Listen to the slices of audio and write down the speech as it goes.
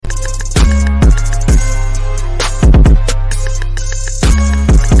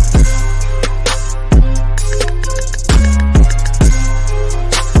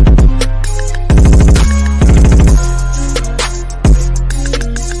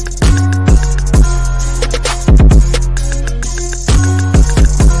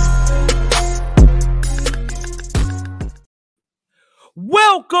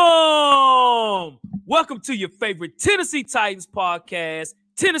Welcome to your favorite Tennessee Titans podcast,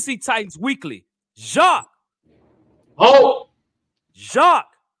 Tennessee Titans Weekly. Jacques. Oh.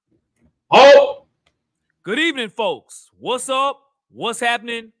 Jacques. Oh. Good evening, folks. What's up? What's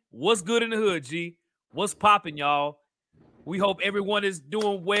happening? What's good in the hood, G? What's popping, y'all? We hope everyone is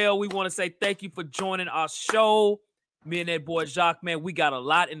doing well. We want to say thank you for joining our show. Me and that boy Jacques, man, we got a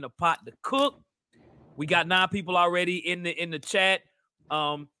lot in the pot to cook. We got 9 people already in the chat.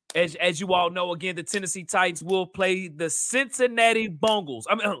 As you all know, again, the Tennessee Titans will play the Cincinnati Bengals.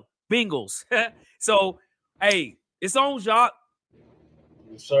 So, hey, it's on, Jacques.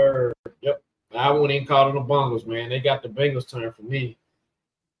 Yes, sir. Yep. I wouldn't even call them the Bengals, man. They got the Bengals turn for me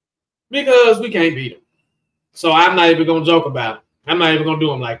because we can't beat them. So I'm not even going to joke about it. I'm not even going to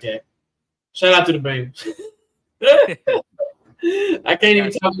do them like that. Shout out to the Bengals. I can't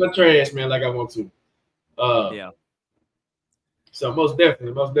even talk about trash, man, like I want to. Yeah. So most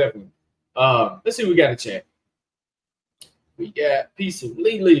definitely. Let's see what we got in chat. We got Peace of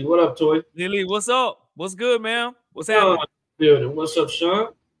Lee. What up, Toy? Lee, what's up? What's good, man? What's happening? Building. What's up, Sean?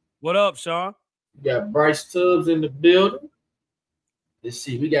 What up, Sean? We got Bryce Tubbs in the building. Let's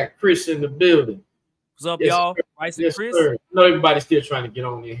see. We got Chris in the building. What's up, y'all? Bryce and Chris? Sir. I know everybody's still trying to get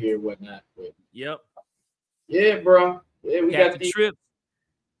on in here and whatnot. But yep. Yeah, bro. Yeah, we got the trip.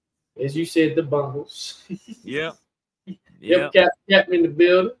 As you said, the Bengals. Yep. Yep. Captain in the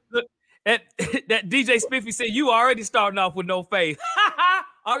building. Look, that DJ Spiffy said you already starting off with no face.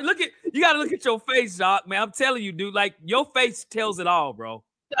 You gotta look at your face, Jacques, man. I'm telling you, dude. Like your face tells it all, bro.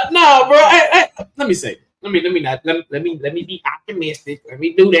 No, bro. Let me say. Let me be optimistic. Let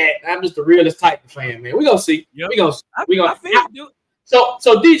me do that. I'm just the realest type of fan, man. We gonna see. Yep. We gonna. I feel you, dude. So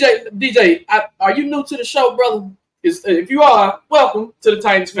DJ, are you new to the show, brother? If you are, welcome to the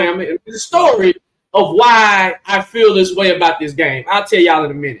Titans family. The story of why I feel this way about this game, I'll tell y'all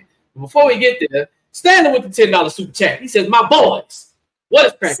in a minute. Before we get there, Stanley with the $10 super chat. He says, "My boys, what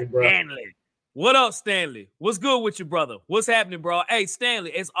is cracking, bro?" Stanley. What up, Stanley? What's good with you, brother? What's happening, bro? Hey,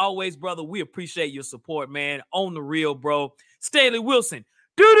 Stanley, as always, brother, we appreciate your support, man. On the real, bro. Stanley Wilson.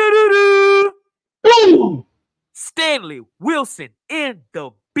 Boom! Stanley Wilson in the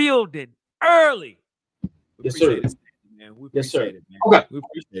building early. Yes, sir. It, man. We yes, sir. It, man. Okay. We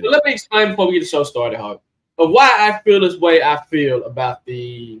appreciate so it. Let me explain before we get the show started, Hog, of why I feel this way I feel about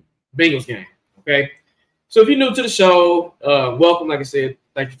the Bengals game. Okay. So if you're new to the show, welcome. Like I said,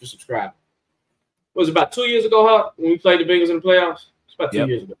 thank you for subscribing. It was about 2 years ago, Hog, when we played the Bengals in the playoffs. It's about 2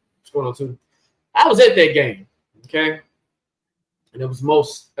 years ago. What's going on, 2? I was at that game. Okay. And it was the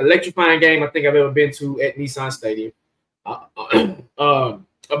most electrifying game I think I've ever been to at Nissan Stadium.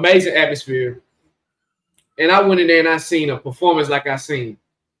 Amazing atmosphere. And I went in there and I seen a performance like I seen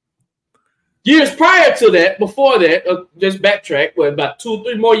years prior to that. Before that, just backtrack. Well, about 2 or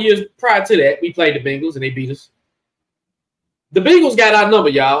 3 more years prior to that, we played the Bengals and they beat us. The Bengals got our number,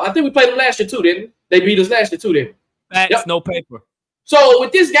 y'all. I think we played them last year too, didn't they? They beat us last year too, didn't they? Facts, yep. No paper. So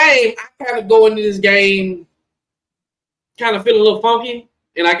with this game, I kind of go into this game kind of feeling a little funky,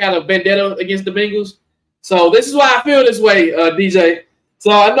 and I got a vendetta against the Bengals. So this is why I feel this way, DJ.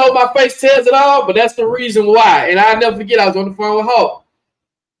 So I know my face tells it all, but that's the reason why. And I'll never forget, I was on the phone with Hawk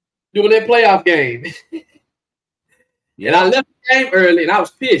doing that playoff game. And I left the game early, and I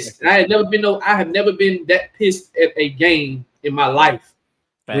was pissed. And I have never been that pissed at a game in my life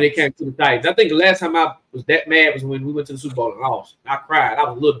when it came to the Titans. I think the last time I was that mad was when we went to the Super Bowl and lost. I cried. I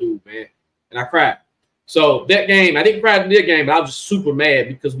was a little dude, man, and I cried. So that game, I didn't cry in that game, but I was just super mad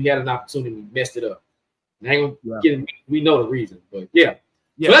because we had an opportunity and we messed it up. And we know the reason, but yeah.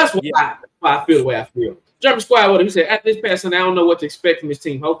 So that's why I feel the way I feel. German Squad with him. He said, "After this past Sunday, I don't know what to expect from his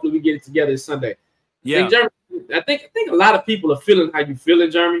team. Hopefully, we get it together this Sunday." Yeah. I think a lot of people are feeling how you feel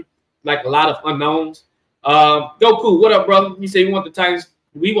in Germany, like a lot of unknowns. Go cool. What up, brother? He said, "We want the Titans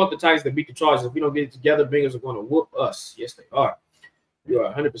to beat the Chargers. If we don't get it together, Bengals are going to whoop us." Yes, they are. You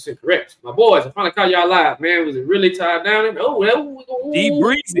are 100% correct. My boys, I finally caught y'all live, man. Was it really tied down? D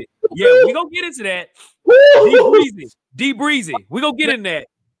Breezy. Yeah, we gonna get into that. D Breezy. We gonna get in that.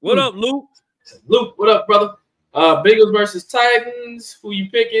 What up, Luke? Luke, what up, brother? Bengals versus Titans. Who you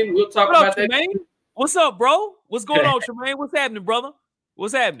picking? We'll talk about that. Tremaine? What's up, bro? What's going on, Tremaine? What's happening, brother?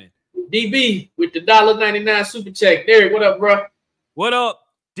 What's happening? DB with the $1.99 super check. Derek, what up, bro? What up?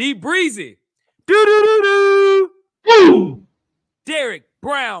 D Breezy. Derek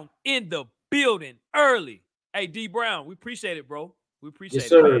Brown in the building early. Hey, D Brown, we appreciate it, bro. We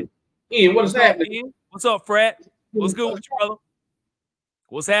appreciate it, man. Ian, what is happening? Ian? What's up, Frat? What's good with you, brother?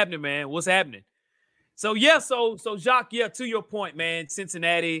 What's happening, man? What's happening? So Jacques, to your point, man,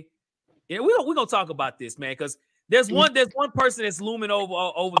 Cincinnati. Yeah, we're gonna talk about this, man, because There's one person that's looming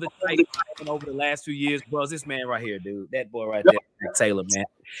over the Titans over the last few years, bro. It's this man right here, dude. That boy right there, Taylor, man.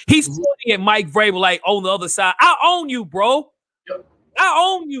 He's pointing at Mike Vrabel like on the other side. I own you, bro. I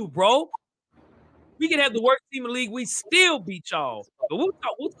own you, bro. We can have the worst team in the league. We still beat y'all. But we'll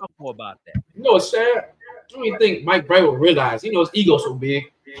talk more about that. You know what's sad? I don't even think Mike Vrabel realized. His ego so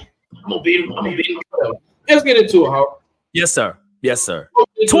big. I'm gonna beat him. Let's get into it, Hawk. Yes, sir.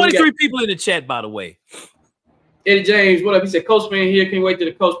 23 people in the chat, by the way. Eddie James, what up? He said, Coach man here. Can't wait till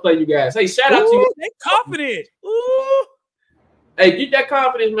the coach play you guys. Hey, shout out to you. They confident. Ooh. Hey, get that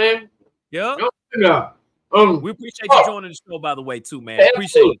confidence, man. Yeah. We appreciate you joining the show, by the way, too, man.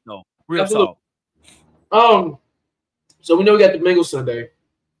 Appreciate it, though. Real talk. So we know we got the Bengals Sunday.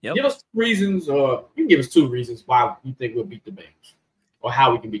 Yep. Give us reasons, or you can give us 2 reasons why you think we'll beat the Bengals, or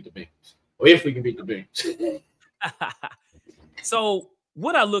how we can beat the Bengals, or if we can beat the Bengals. So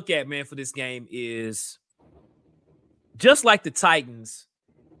what I look at, man, for this game is just like the Titans,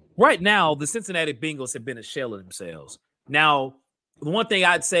 right now, the Cincinnati Bengals have been a shell of themselves. Now, the one thing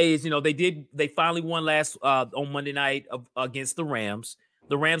I'd say is, they finally won last on Monday night against the Rams.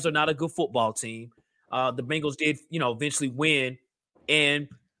 The Rams are not a good football team. The Bengals did, eventually win. And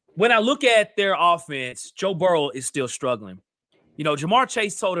when I look at their offense, Joe Burrow is still struggling. Jamar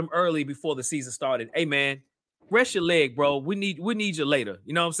Chase told him early before the season started, hey, man, rest your leg, bro. We need you later.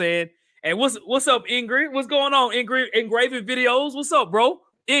 You know what I'm saying? And what's up, Ingrid? What's going on, Ingrid? Engraving videos. What's up, bro?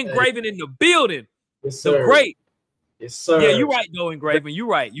 Engraving in the building. Yes, sir. The great. Yes, sir. Yeah, you're right, though, Engraving. You're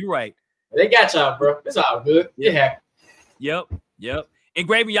right. They got y'all, bro. It's all good. Yeah. Yep.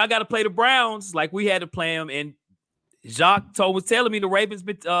 Engraving, y'all got to play the Browns like we had to play them. And Jacques was telling me the Ravens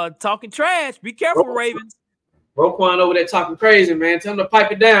been talking trash. Be careful, Ravens. Roquan over there talking crazy, man. Tell him to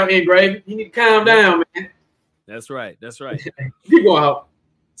pipe it down, Engraving. You need to calm down, man. That's right. Keep going out.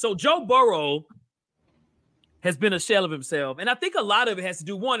 So Joe Burrow has been a shell of himself. And I think a lot of it has to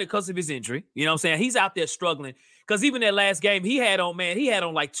do, one, because of his injury. You know what I'm saying? He's out there struggling. Because even that last game, he had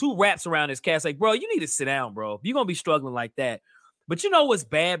on like 2 wraps around his cast. Like, bro, you need to sit down, bro. You're going to be struggling like that. But you know what's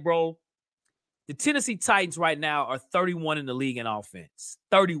bad, bro? The Tennessee Titans right now are 31 in the league in offense.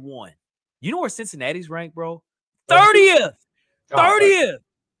 31. You know where Cincinnati's ranked, bro? 30th. 30th.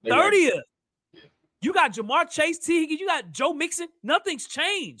 30th. You got Jamar Chase, T. Higgins, you got Joe Mixon. Nothing's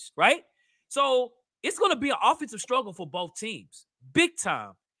changed, right? So it's going to be an offensive struggle for both teams. Big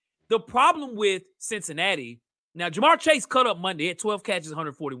time. The problem with Cincinnati, now Jamar Chase cut up Monday at 12 catches,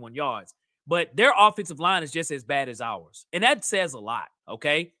 141 yards. But their offensive line is just as bad as ours. And that says a lot,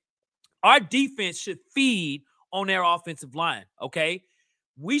 okay? Our defense should feed on their offensive line, okay?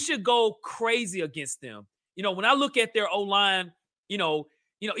 We should go crazy against them. When I look at their O-line,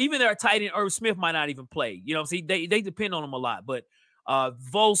 even their tight end, Irv Smith might not even play. See, they depend on him a lot. But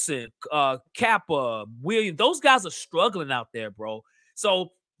Volson, Kappa, Williams, those guys are struggling out there, bro.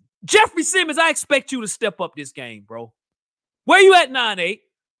 So, Jeffrey Simmons, I expect you to step up this game, bro. Where you at 9-8?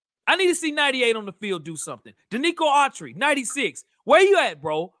 I need to see 98 on the field do something. Danico Autry, 96. Where you at,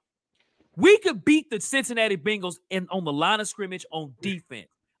 bro? We could beat the Cincinnati Bengals on the line of scrimmage on defense.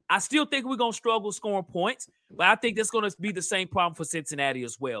 I still think we're going to struggle scoring points, but I think that's going to be the same problem for Cincinnati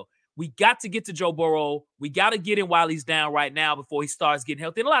as well. We got to get to Joe Burrow. We got to get him while he's down right now before he starts getting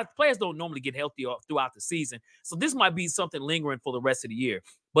healthy. And a lot of players don't normally get healthy throughout the season. So this might be something lingering for the rest of the year.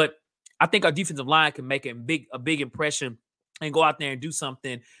 But I think our defensive line can make a big impression and go out there and do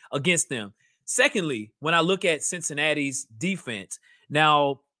something against them. Secondly, when I look at Cincinnati's defense,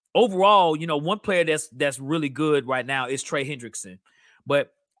 now overall, one player that's really good right now is Trey Hendrickson.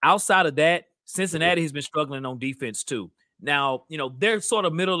 But outside of that, Cincinnati has been struggling on defense too. Now, they're sort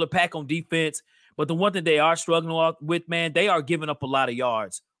of middle of the pack on defense, but the one thing they are struggling with, man, they are giving up a lot of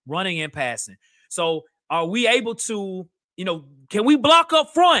yards, running and passing. So are we able to, can we block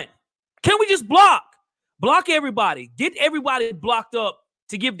up front? Can we just block? Block everybody. Get everybody blocked up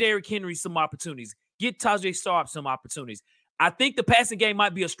to give Derrick Henry some opportunities. Get Tajay Sharp some opportunities. I think the passing game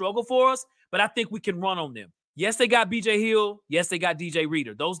might be a struggle for us, but I think we can run on them. Yes, they got B.J. Hill. Yes, they got DJ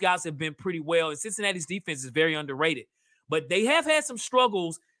Reader. Those guys have been pretty well, and Cincinnati's defense is very underrated. But they have had some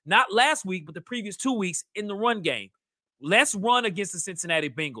struggles, not last week, but the previous 2 weeks in the run game. Let's run against the Cincinnati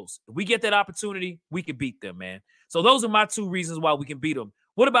Bengals. If we get that opportunity, we can beat them, man. So those are my 2 reasons why we can beat them.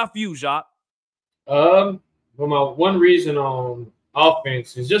 What about for you, Jacques? Well, my one reason on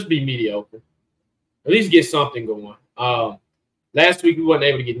offense is just be mediocre. At least get something going. Last week, we wasn't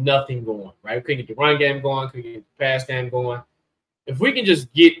able to get nothing going, right? We couldn't get the run game going, couldn't get the pass game going. If we can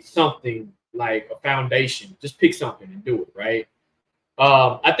just get something like a foundation, just pick something and do it, right?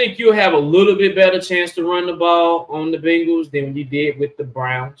 I think you'll have a little bit better chance to run the ball on the Bengals than you did with the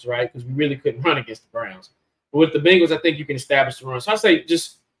Browns, right? Because we really couldn't run against the Browns. But with the Bengals, I think you can establish the run. So I say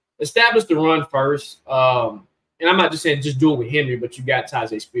just establish the run first. And I'm not just saying just do it with Henry, but you got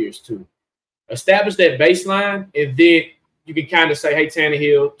Tajay Spears too. Establish that baseline, and then you can kind of say, hey,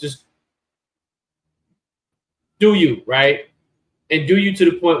 Tannehill, just do you, right? And do you to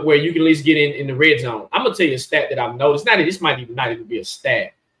the point where you can at least get in the red zone. I'm going to tell you a stat that I've noticed. This might even not even be a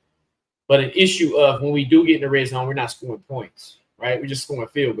stat, but an issue of when we do get in the red zone, we're not scoring points, right? We're just scoring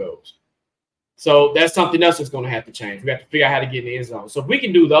field goals. So that's something else that's going to have to change. We have to figure out how to get in the end zone. So if we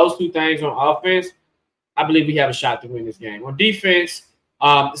can do those two things on offense, I believe we have a shot to win this game. On defense,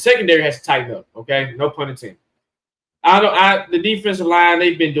 the secondary has to tighten up, okay? No pun intended. The defensive line,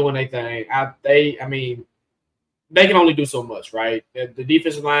 they've been doing their thing. They can only do so much, right? The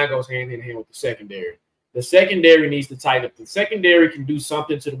defensive line goes hand in hand with the secondary. The secondary needs to tighten up. The secondary can do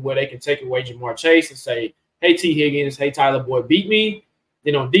something to where they can take away Jamar Chase and say, hey, T. Higgins, hey, Tyler Boyd, beat me.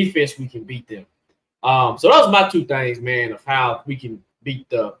 Then on defense, we can beat them. So those are my two things, man, of how we can beat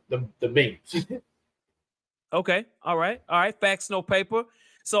the Bengals. Okay. All right. Facts, no paper.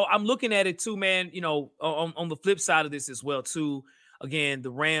 So I'm looking at it too, man, on the flip side of this as well, too. Again,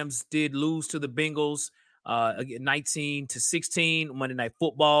 the Rams did lose to the Bengals 19-16 Monday Night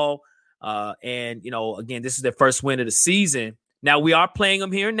Football. And, again, this is their first win of the season. Now, we are playing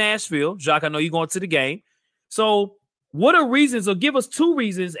them here in Nashville. Jacques, I know you're going to the game. So what are reasons, or give us two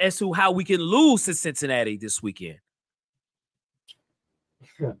reasons as to how we can lose to Cincinnati this weekend?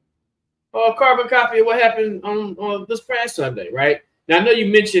 Carbon copy of what happened on this past Sunday, right? Now, I know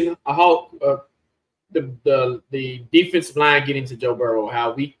you mentioned the defensive line getting to Joe Burrow,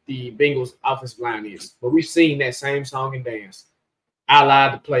 how weak the Bengals offensive line is. But we've seen that same song and dance a la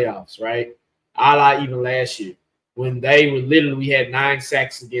the playoffs, right? A la even last year when we had 9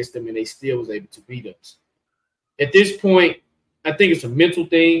 sacks against them and they still was able to beat us. At this point, I think it's a mental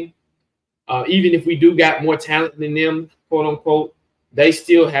thing. Even if we do got more talent than them, quote unquote, they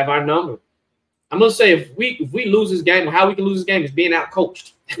still have our number. I'm gonna say if we lose this game, how we can lose this game is being out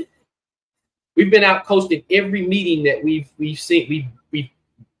coached. We've been out coached in every meeting that we've seen. We've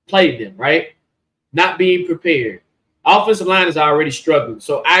played them, right? Not being prepared. Offensive line is already struggling,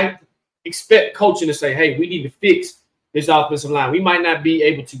 so I expect coaching to say, "Hey, we need to fix this offensive line. We might not be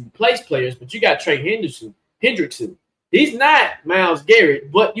able to replace players, but you got Trey Hendrickson. He's not Myles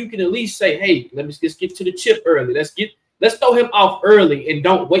Garrett, but you can at least say, hey, let's get to the chip early. Let's throw him off early and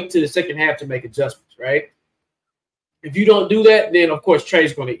don't wait till the second half to make adjustments, right? If you don't do that, then, of course,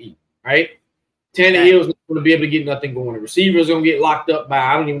 Trey's going to eat, right? Tannehill's not going to be able to get nothing going. The receivers are going to get locked up by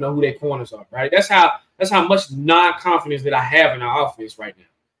I don't even know who their corners are, right? That's how much non-confidence that I have in our offense right now.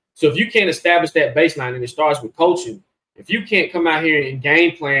 So if you can't establish that baseline, and it starts with coaching, if you can't come out here and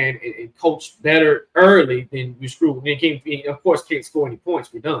game plan and coach better early, then you're screwed. Then of course, can't score any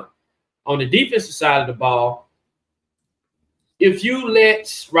points. We're done. On the defensive side of the ball, if you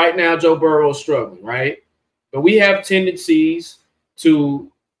let right now Joe Burrow struggling, right? But we have tendencies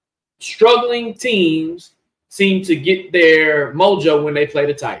to struggling teams seem to get their mojo when they play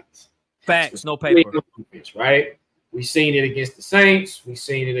the Titans. Facts, no paper. Right? We've seen it against the Saints. We've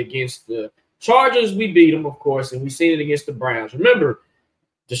seen it against the Chargers. We beat them, of course, and we've seen it against the Browns. Remember,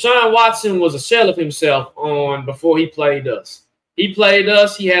 Deshaun Watson was a shell of himself before he played us. He played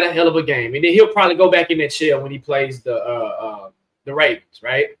us. He had a hell of a game, and then he'll probably go back in that shell when he plays the Ravens,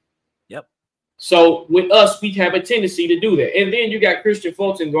 right? Yep. So with us, we have a tendency to do that. And then you got Christian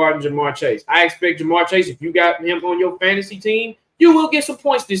Fulton guarding Jamar Chase. I expect Jamar Chase, if you got him on your fantasy team, you will get some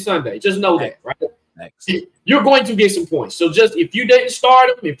points this Sunday. Just know that, right? Thanks. You're going to get some points. So just if you didn't start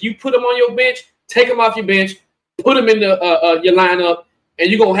him, if you put him on your bench, take him off your bench, put him in your lineup, and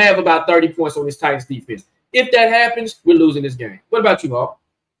you're going to have about 30 points on this Titans defense. If that happens, we're losing this game. What about you, Hawk?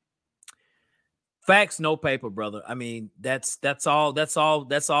 Facts, no paper, brother. I mean, that's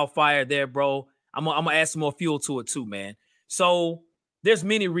all fire there, bro. I'm gonna add some more fuel to it too, man. So there's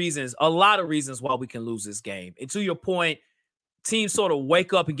many reasons, a lot of reasons why we can lose this game. And to your point, teams sort of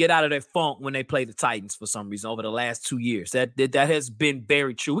wake up and get out of their funk when they play the Titans for some reason over the last 2 years. That has been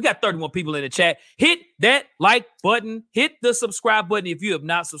very true. We got 31 people in the chat. Hit that like button. Hit the subscribe button if you have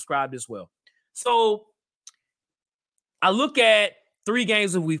not subscribed as well. So I look at 3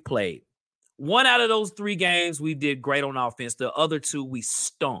 games that we've played. 1 out of those 3 games, we did great on offense. The other 2, we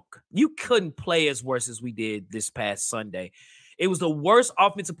stunk. You couldn't play as worse as we did this past Sunday. It was the worst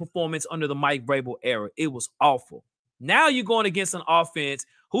offensive performance under the Mike Vrabel era. It was awful. Now you're going against an offense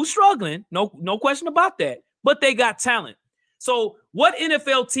who's struggling, no question about that, but they got talent. So what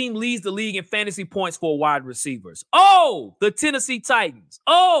NFL team leads the league in fantasy points for wide receivers? Oh, the Tennessee Titans.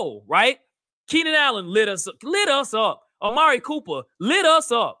 Oh, right? Keenan Allen lit us up. Amari Cooper lit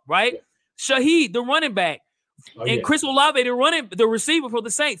us up, right? Shaheed, the running back, And Chris Olave, they're running the receiver for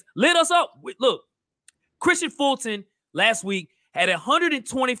the Saints, lit us up. Look, Christian Fulton last week had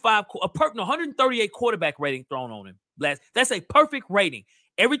 138 quarterback rating thrown on him. That's a perfect rating.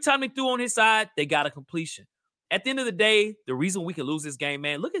 Every time they threw on his side, they got a completion. At the end of the day, the reason we can lose this game,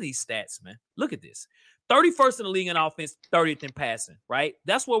 man, look at these stats, man. Look at this. 31st in the league in offense, 30th in passing, right?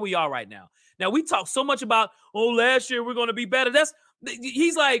 That's where we are right now. Now, we talk so much about, last year we're going to be better.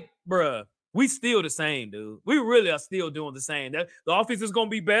 He's like, bruh, we still the same, dude. We really are still doing the same. The offense is going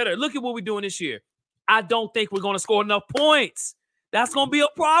to be better. Look at what we're doing this year. I don't think we're going to score enough points. That's going to be a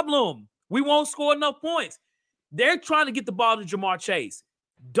problem. We won't score enough points. They're trying to get the ball to Jamar Chase.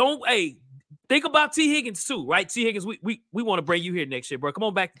 Think about T. Higgins too, right? T. Higgins, we want to bring you here next year, bro. Come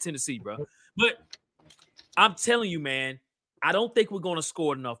on back to Tennessee, bro. But I'm telling you, man, I don't think we're going to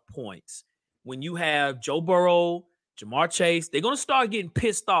score enough points. When you have Joe Burrow, Jamar Chase, they're going to start getting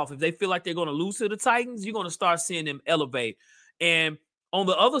pissed off. If they feel like they're going to lose to the Titans, you're going to start seeing them elevate. And on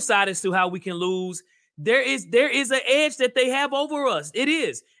the other side as to how we can lose, there is an edge that they have over us. It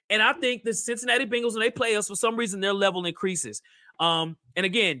is. And I think the Cincinnati Bengals, when they play us, for some reason, their level increases. And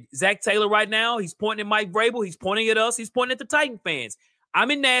again, Zach Taylor right now, he's pointing at Mike Vrabel. He's pointing at us. He's pointing at the Titan fans. I'm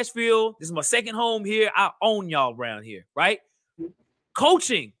in Nashville. This is my second home here. I own y'all around here, right?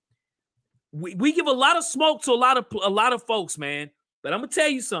 Coaching. We give a lot of smoke to a lot of folks, man. But I'm going to tell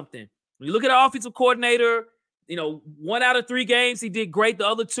you something. When you look at our offensive coordinator, 1 out of 3 games, he did great. The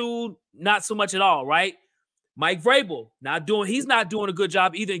other 2, not so much at all, right? Mike Vrabel, he's not doing a good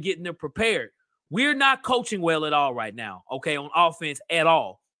job either getting them prepared. We're not coaching well at all right now, okay, on offense at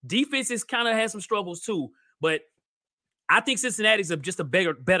all. Defenses kind of has some struggles too, but I think Cincinnati's just a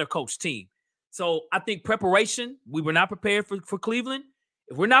better coach team. So I think preparation, we were not prepared for Cleveland.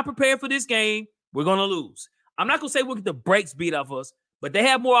 If we're not prepared for this game, we're going to lose. I'm not going to say we'll get the brakes beat off us, but they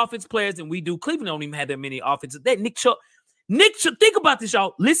have more offense players than we do. Cleveland don't even have that many offenses. Nick Chubb, think about this,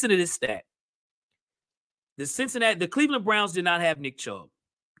 y'all. Listen to this stat. The Cleveland Browns did not have Nick Chubb,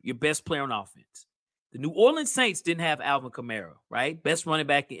 your best player on offense. The New Orleans Saints didn't have Alvin Kamara, right? Best running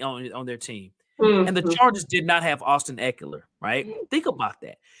back on their team. Mm-hmm. And the Chargers did not have Austin Eckler, right? Think about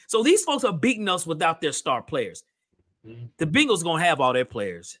that. So these folks are beating us without their star players. Mm-hmm. The Bengals going to have all their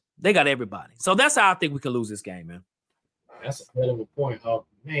players. They got everybody. So that's how I think we can lose this game, man. That's a hell of a point. Oh,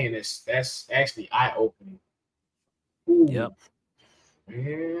 man, that's actually eye-opening. Yep.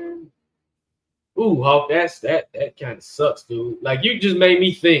 Man. Ooh, Hawk, that kind of sucks, dude. Like, you just made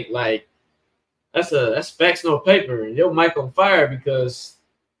me think, like, that's facts no paper, and your mic on fire because,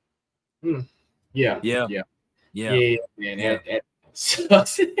 man, that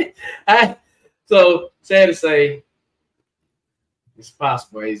sucks. So sad to say, it's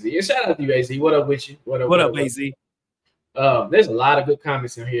possible, AZ. And shout out to you, AZ. What up with you? What up, AZ? There's a lot of good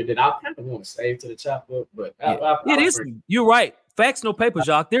comments in here that I kind of want to save to the chop up, but it is. You're right. Facts no paper,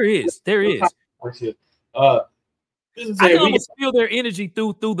 Jacques. There is. I can almost feel their energy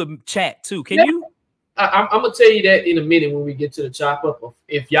through the chat too. Can you? I'm gonna tell you that in a minute when we get to the chop up.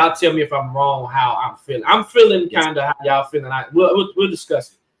 If y'all tell me if I'm wrong, how I'm feeling. I'm feeling kind of how y'all feeling. We'll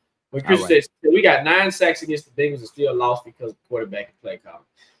discuss it. When Chris says we got 9 sacks against the Bengals and still lost because of quarterback and play call.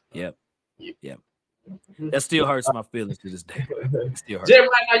 Yep. That still hurts my feelings to this day. It still hurts.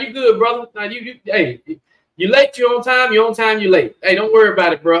 Jeremiah, now you good, brother. Now you late, you're on time. You're on time, you're late. Hey, don't worry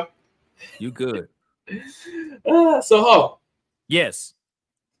about it, bro. You good. So, Hawk. Yes.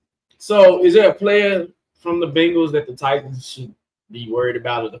 So, is there a player from the Bengals that the Titans should be worried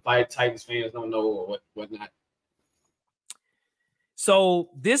about, or the Titans fans don't know, or whatnot? So,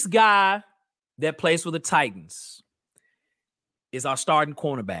 this guy that plays for the Titans is our starting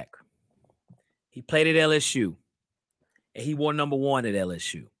cornerback. He played at LSU, and he wore number 1 at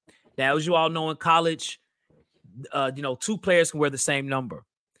LSU. Now, as you all know, in college, 2 players can wear the same number.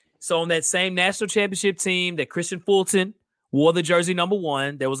 So on that same national championship team that Christian Fulton wore the jersey number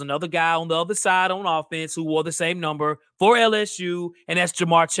 1, there was another guy on the other side on offense who wore the same number for LSU, and that's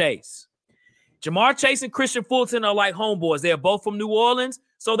Jamar Chase. Jamar Chase and Christian Fulton are like homeboys. They're both from New Orleans,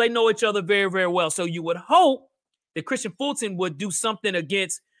 so they know each other very, very well. So you would hope that Christian Fulton would do something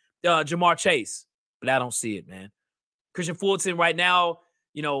against Jamar Chase, but I don't see it, man. Christian Fulton right now,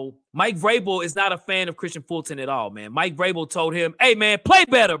 Mike Vrabel is not a fan of Christian Fulton at all, man. Mike Vrabel told him, hey, man, play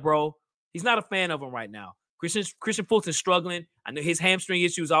better, bro. He's not a fan of him right now. Christian Fulton's struggling. I know his hamstring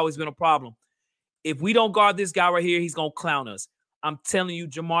issue has always been a problem. If we don't guard this guy right here, he's going to clown us. I'm telling you,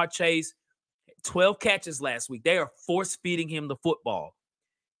 Jamar Chase, 12 catches last week. They are force-feeding him the football.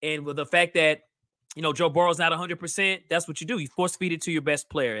 And with the fact that, Joe Burrow's not 100%, that's what you do. You force-feed it to your best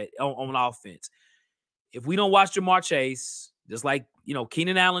player on offense. If we don't watch Jamar Chase, just like,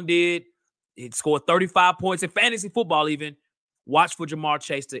 Keenan Allen did, He scored 35 points in fantasy football even. Watch for Jamar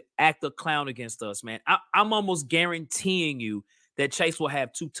Chase to act a clown against us, man. I'm almost guaranteeing you that Chase will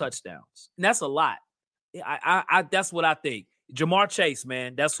have 2 touchdowns. And that's a lot. I that's what I think. Jamar Chase,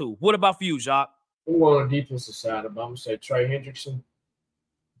 man, that's who. What about for you, Jacques? I'm going on the defensive side. I'm going to say Trey Hendrickson.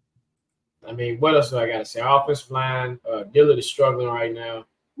 I mean, what else do I got to say? Offensive line, Dillard is struggling right now.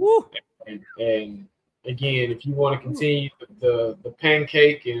 Woo. And again, if you want to continue the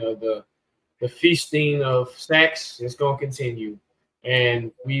pancake and the feasting of sacks, it's going to continue.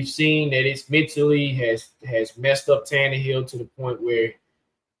 And we've seen that it's mentally has messed up Tannehill to the point where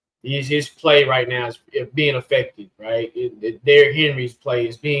his play right now is being affected, right? Derrick Henry's play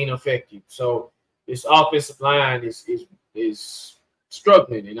is being affected. So this offensive line is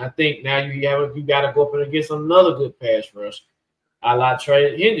struggling. And I think now you got to go up against another good pass rush, a la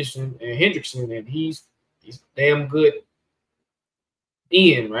Trey Hendrickson, and he's damn good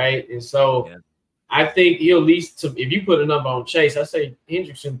in, right? And so I think he'll at least, if you put a number on Chase, I say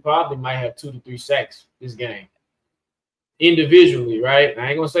Hendrickson probably might have 2 to 3 sacks this game individually, right? I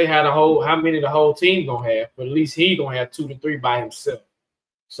ain't gonna say how many the whole team gonna have, but at least he gonna have 2 to 3 by himself.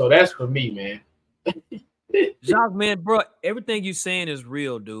 So that's for me, man. Jacques, man, bro, everything you saying is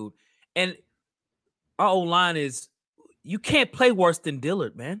real, dude. And our O-line is, you can't play worse than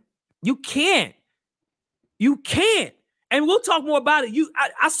Dillard, man. You can't. You can't. And we'll talk more about it.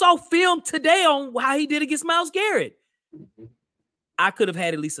 I saw film today on how he did against Myles Garrett. I could have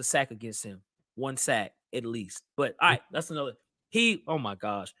had at least a sack against him. 1 sack at least. But all right, that's another. Oh my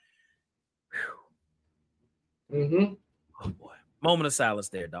gosh. Mm-hmm. Oh boy. Moment of silence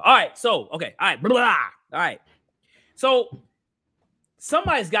there, dog. All right. So, okay. All right. Blah, blah. All right. So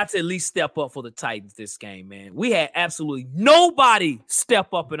somebody's got to at least step up for the Titans this game, man. We had absolutely nobody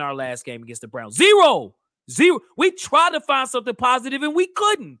step up in our last game against the Browns. Zero. We tried to find something positive and we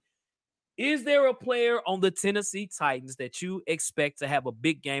couldn't. Is there a player on the Tennessee Titans that you expect to have a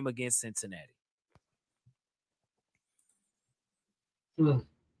big game against Cincinnati?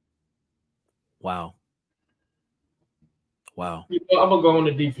 Wow. I'm gonna go on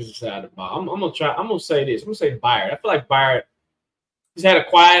the defensive side of the ball. I'm gonna say this. I'm gonna say Byard. I feel like Byard. He's had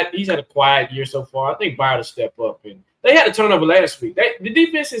a quiet year so far. I think Byard will step up, and they had a turnover last week. The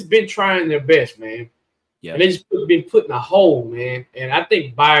defense has been trying their best, man. Yeah, and they just been put in a hole, man. And I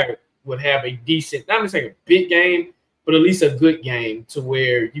think Byard would have a decent, not gonna say a big game, but at least a good game to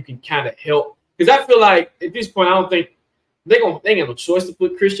where you can kind of help. Because I feel like at this point, I don't think they ain't got no choice to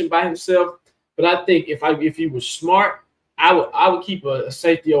put Christian by himself. But I think if he was smart, I would keep a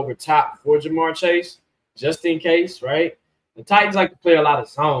safety over top for Jamar Chase just in case, right? The Titans like to play a lot of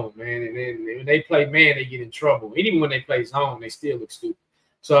zone, man, and then when they play man, they get in trouble. And even when they play zone, they still look stupid.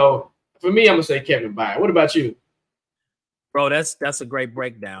 So for me, I'm gonna say Kevin Byard. What about you, bro? That's a great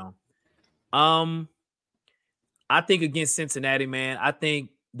breakdown. I think against Cincinnati, man, I think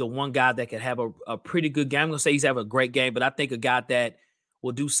the one guy that could have a pretty good game. I'm gonna say he's having a great game, but I think a guy that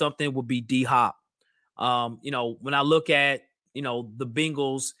will do something will be D-Hop. When I look at the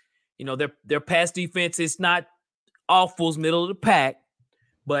Bengals, their pass defense is not awful, middle of the pack,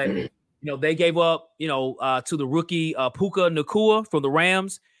 but they gave up to the rookie Puka Nacua from the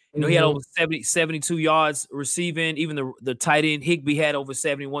Rams. He had over 72 yards receiving. Even the tight end Higbee had over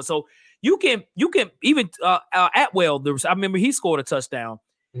 71. So you can even Atwell. I remember he scored a touchdown.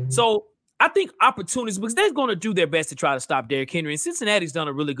 So I think opportunities, because they're going to do their best to try to stop Derrick Henry. And Cincinnati's done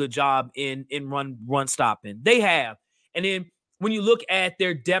a really good job in run stopping. They have. And then when you look at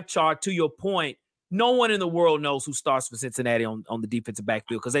their depth chart, to your point, no one in the world knows who starts for Cincinnati on the defensive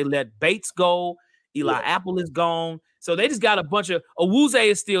backfield because they let Bates go. Eli Apple is gone. So they just got a bunch of – Awuzie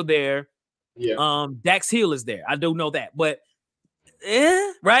is still there. Yeah. Dax Hill is there. I do know that. But,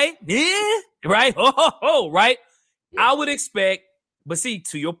 right? Right? Right? Yeah. I would expect – but see,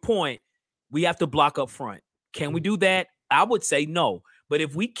 to your point, we have to block up front. Can we do that? I would say no. But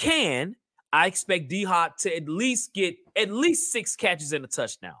if we can, I expect D-Hop to at least get 6 catches and a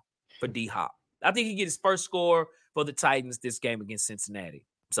touchdown for D-Hop. I think he get his first score for the Titans this game against Cincinnati.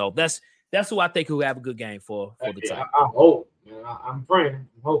 So that's who I think will have a good game for the Titans. I hope. Man. I'm praying.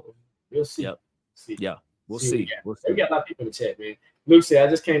 I'm hoping. We'll see. Yep. Yeah, we'll see. We got a lot of people in the chat, man. Luke said, I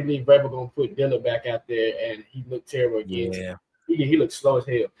just can't believe Vrabel going to put Dillard back out there, and he looked terrible again. Yeah. He looked slow as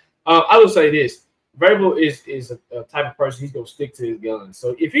hell. I will say this. Vrabel is a type of person, he's going to stick to his guns.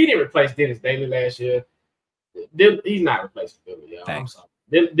 So if he didn't replace Dennis Daly last year, he's not replacing Dillard, y'all. I'm sorry.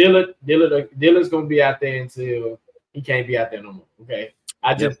 Dillard's going to be out there until he can't be out there no more, okay?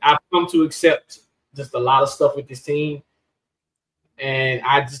 I've come to accept just a lot of stuff with this team, and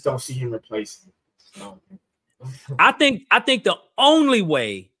I just don't see him replacing. So. I think the only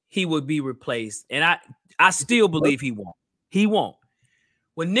way he would be replaced, and I still believe he won't. He won't.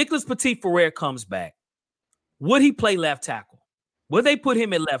 When Nicholas Petit-Frere comes back, would he play left tackle? Would they put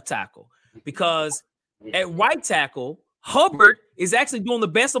him at left tackle? Because at right tackle, Hubbard is actually doing the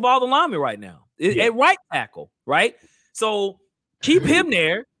best of all the linemen right now. At right tackle, right? So keep him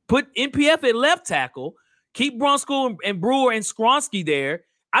there. Put NPF at left tackle. Keep Brunskill and Brewer and Skronsky there.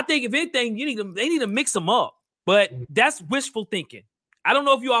 I think if anything, they need to mix them up. But that's wishful thinking. I don't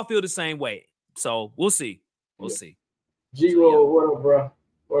know if you all feel the same way. So we'll see. We'll see. G-Roll, what up, bro?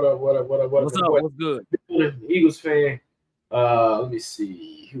 What up? What's up? What's good? Eagles fan. Let me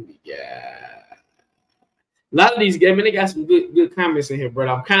see who we got. A lot of these games, they got some good comments in here, but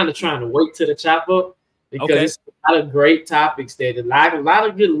I'm kind of trying to wait to the chop up because it's a lot of great topics there. A lot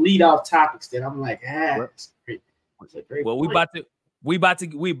of good lead off topics that I'm like, it's great. Well, we about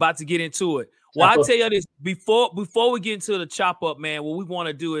to get into it. Well, I'll tell you this before we get into the chop up, man. What we want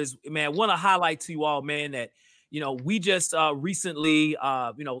to do is, man, want to highlight to you all, man, that we just recently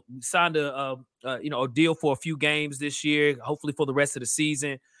signed a deal for a few games this year, hopefully for the rest of the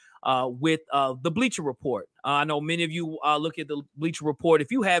season. With the Bleacher Report. I know many of you look at the Bleacher Report. If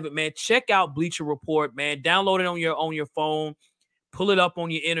you haven't, man, check out Bleacher Report, man. Download it on your phone. Pull it up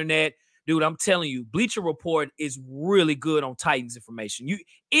on your internet. Dude, I'm telling you, Bleacher Report is really good on Titans information.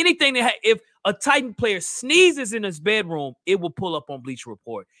 If a Titan player sneezes in his bedroom, it will pull up on Bleacher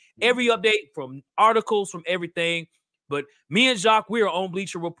Report. Every update from articles, from everything. But me and Jacques, we are on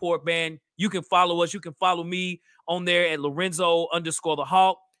Bleacher Report, man. You can follow us. You can follow me on there at Lorenzo_the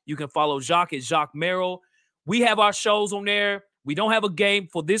Hawk. You can follow Jacques at Jacques Merrill. We have our shows on there. We don't have a game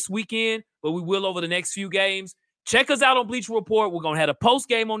for this weekend, but we will over the next few games. Check us out on Bleacher Report. We're going to have a post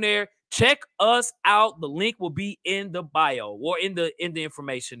game on there. Check us out. The link will be in the bio or in the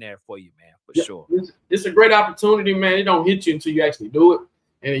information there for you, man, for sure. It's a great opportunity, man. It don't hit you until you actually do it.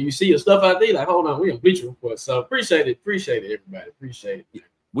 And then you see your stuff out there, like, hold on, we on Bleacher Report. So appreciate it, everybody. Appreciate it.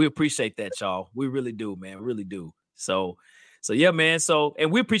 We appreciate that, y'all. We really do, man. We really do. So yeah, man.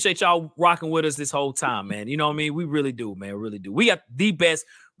 And we appreciate y'all rocking with us this whole time, man. You know what I mean? We really do, man. We really do. We got the best.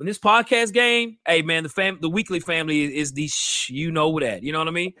 When this podcast game, hey, man, the weekly family is the you know that. You know what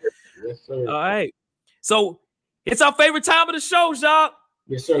I mean? Yes, sir. All right. So it's our favorite time of the show, Jacques.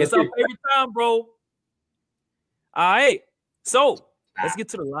 Yes, sir. It's our favorite time, bro. All right. So let's get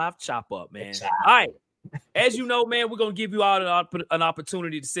to the live chop up, man. All right. As you know, man, we're going to give you all an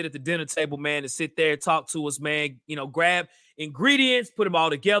opportunity to sit at the dinner table, man, to sit there, talk to us, man, grab ingredients, put them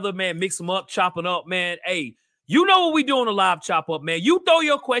all together, man, mix them up, chop them up, man. Hey, you know what we do on the live chop up, man. You throw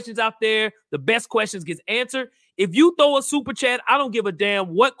your questions out there. The best questions gets answered. If you throw a super chat, I don't give a damn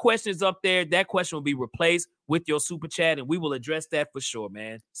what question is up there. That question will be replaced with your super chat, and we will address that for sure,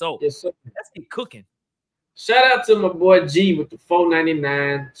 man. So yes, let's get cooking. Shout out to my boy G with the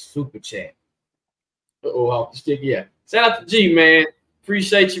 $4.99 super chat. Off the stick, yeah. Shout out to G, man.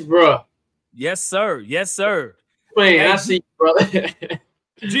 Appreciate you, bro. Yes, sir. Yes, sir. Man, hey, I see you, brother.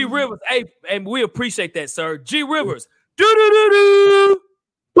 G Rivers, hey, and we appreciate that, sir. G Rivers, do.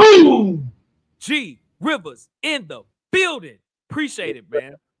 Boom. G Rivers in the building. Appreciate it,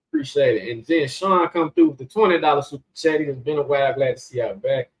 man. Appreciate it. And then Sean come through with the $20 super chat. It's been a while. Glad to see y'all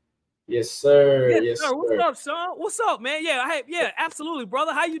back. Yes, sir. Yes, sir. What's up, Sean? What's up, man? Yeah, absolutely,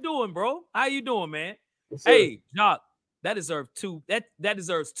 brother. How you doing, bro? How you doing, man? Yes, hey, Jacques, that deserves two. That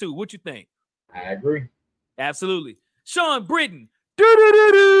deserves two. What you think? I agree. Absolutely. Sean Britton.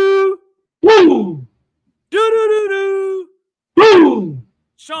 Do. Woo! Do. Woo!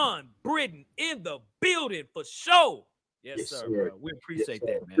 Sean Britton in the building for sure. Yes, sir. Bro. We appreciate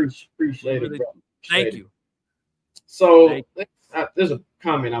that, man. Appreciate it, bro. Thank you. So there's a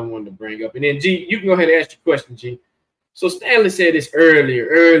comment I wanted to bring up, and then G, you can go ahead and ask your question, G. So Stanley said this early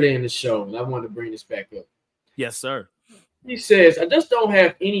in the show, and I wanted to bring this back up. Yes, sir. He says, I just don't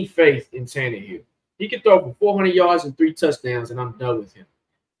have any faith in Tannehill. He can throw for 400 yards and 3 touchdowns, and I'm done with him.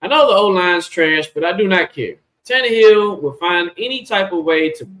 I know the O-line's trash, but I do not care. Tannehill will find any type of way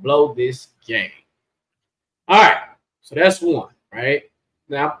to blow this game. All right, so that's one, right?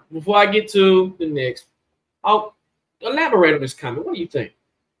 Now, before I get to the next, I'll elaborate on this comment. What do you think?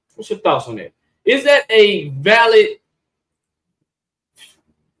 What's your thoughts on that? Is that a valid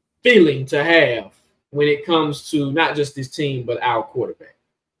feeling to have when it comes to not just this team, but our quarterback?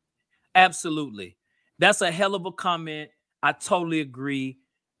 Absolutely. That's a hell of a comment. I totally agree.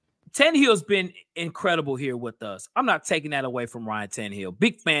 Tannehill's been incredible here with us. I'm not taking that away from Ryan Tannehill.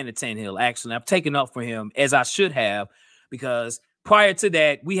 Big fan of Tannehill, actually. I've taken up for him, as I should have, because prior to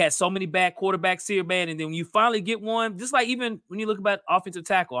that, we had so many bad quarterbacks here, man. And then when you finally get one, just like even when you look about offensive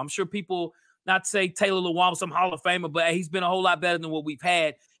tackle, I'm sure people not to say Taylor Lewan, some Hall of Famer, but he's been a whole lot better than what we've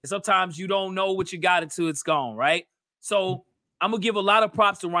had. And sometimes you don't know what you got until it's gone, right? So I'm going to give a lot of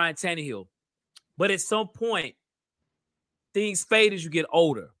props to Ryan Tannehill. But at some point, things fade as you get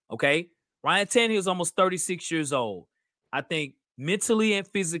older, okay? Ryan Tannehill is almost 36 years old. I think mentally and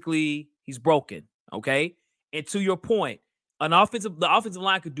physically, he's broken, okay? And to your point, the offensive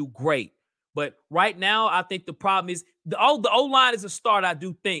line could do great. But right now, I think the problem is the O-line is a start, I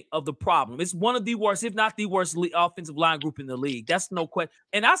do think, of the problem. It's one of the worst, if not the worst, offensive line group in the league. That's no question.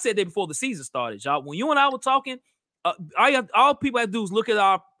 And I said that before the season started, y'all. When you and I were talking, all people have to do is look at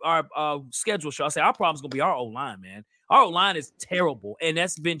our schedule show. I say our problem is going to be our O-line, man. Our O-line is terrible, and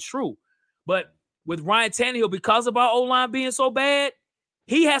that's been true. But with Ryan Tannehill, because of our O-line being so bad,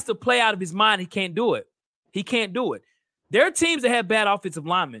 he has to play out of his mind. He can't do it. He can't do it. There are teams that have bad offensive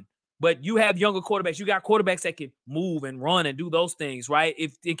linemen, but you have younger quarterbacks. You got quarterbacks that can move and run and do those things, right?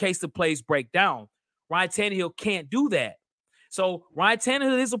 If in case the plays break down, Ryan Tannehill can't do that. So Ryan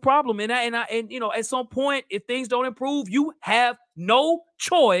Tannehill is a problem, and you know, at some point, if things don't improve, you have no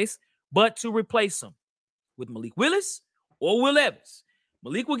choice but to replace him with Malik Willis or Will Evans.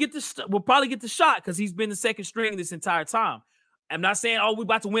 Malik will probably get the shot because he's been the second string this entire time. I'm not saying, we're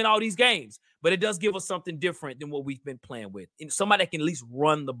about to win all these games, but it does give us something different than what we've been playing with. And somebody that can at least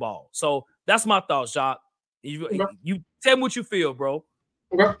run the ball. So that's my thoughts, Jacques. You tell me what you feel, bro.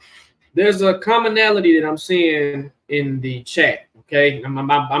 Okay. There's a commonality that I'm seeing in the chat. Okay, I'm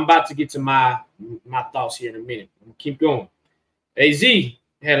about to get to my thoughts here in a minute. I'm gonna keep going. AZ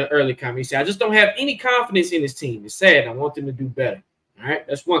had an early comment. He said, "I just don't have any confidence in this team. It's sad. I want them to do better." All right,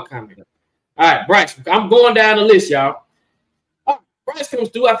 that's one comment. All right, Bryce, I'm going down the list, y'all. Bryce comes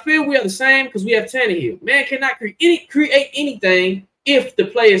through. I feel we are the same because we have Tannehill. Man cannot create anything if the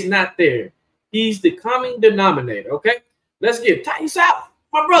play is not there. He's the common denominator. Okay, let's get Titan South,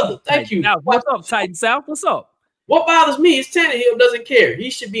 my brother. Thank you. Now, what's up, Titan South? What's up? What bothers me is Tannehill doesn't care.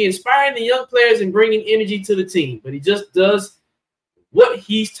 He should be inspiring the young players and bringing energy to the team, but he just does what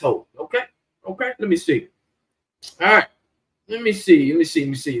he's told. Okay. Let me see. All right. Let me see.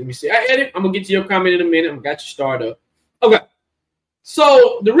 I edit. I'm gonna get to your comment in a minute. I got you started up. Okay.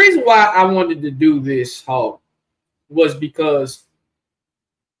 So the reason why I wanted to do this, Hawk, was because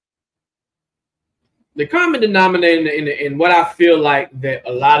the common denominator in what I feel like that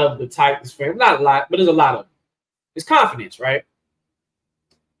a lot of the Titans fans, not a lot, but there's a lot of, it's confidence, right?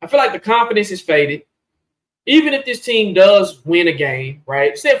 I feel like the confidence is faded. Even if this team does win a game,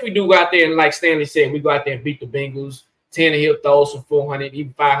 right? Say if we do go out there and, like Stanley said, we go out there and beat the Bengals, Tannehill throws for 400,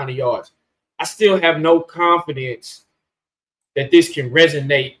 even 500 yards. I still have no confidence that this can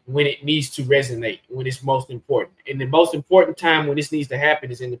resonate when it needs to resonate, when it's most important. And the most important time when this needs to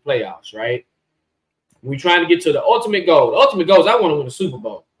happen is in the playoffs, right? We're trying to get to the ultimate goal. The ultimate goal is I want to win a Super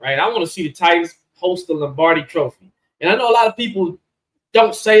Bowl, right? I want to see the Titans host the Lombardi Trophy. And I know a lot of people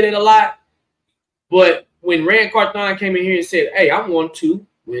don't say that a lot, but when Rand Carthon came in here and said, hey, I want to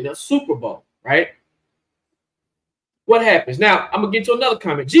win a Super Bowl, right? What happens? Now, I'm going to get to another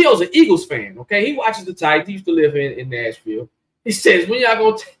comment. Gio's an Eagles fan, okay? He watches the Titans. He used to live in Nashville. He says, when y'all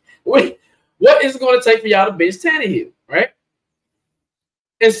going to what is it going to take for y'all to bench Tannehill, right?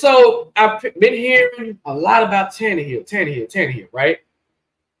 And so I've been hearing a lot about Tannehill, right?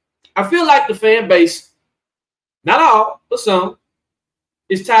 I feel like the fan base, not all, but some,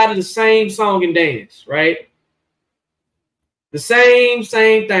 is tired of the same song and dance, right? The same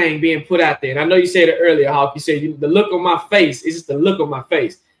thing being put out there. And I know you said it earlier, Hawk. You said the look on my face is just the look on my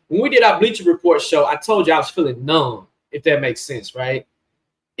face. When we did our Bleacher Report show, I told you I was feeling numb, if that makes sense, right?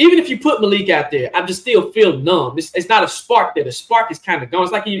 Even if you put Malik out there, I just still feel numb. It's not a spark there. The spark is kind of gone.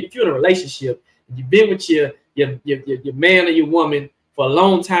 It's like if you're in a relationship, you've been with your man or your woman for a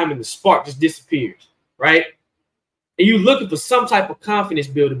long time, and the spark just disappears, right? And you're looking for some type of confidence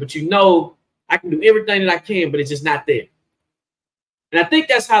builder, but you know I can do everything that I can, but it's just not there. And I think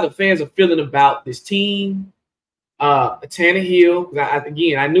that's how the fans are feeling about this team.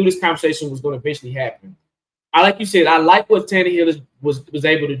 Tannehill, I knew this conversation was going to eventually happen. Like you said, I like what Tannehill was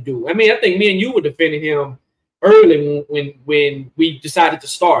able to do. I mean, I think me and you were defending him early when we decided to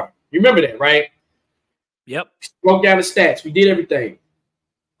start. You remember that, right? Yep. Broke down the stats. We did everything.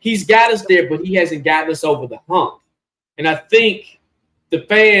 He's got us there, but he hasn't gotten us over the hump. And I think the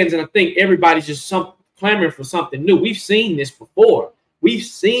fans and I think everybody's just clamoring for something new. We've seen this before.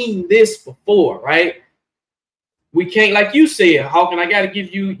 Right? We can't, like you said, Hawk, and I got to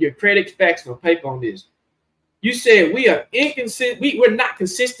give you your credit, facts, and paper on this. You said we are inconsistent. We're not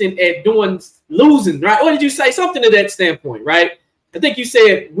consistent at losing, right? What did you say? Something to that standpoint, right? I think you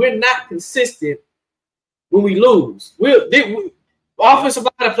said we're not consistent when we lose. Offensive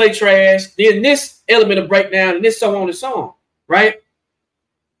line to play trash. Then this element of breakdown and this so on and so on, right?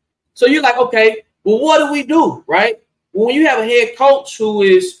 So you're like, okay, well, what do we do, right? Well, when you have a head coach who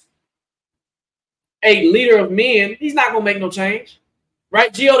is a leader of men, he's not going to make no change,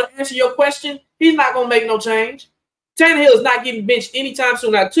 right? Gio, to answer your question, he's not going to make no change. Tannehill is not getting benched anytime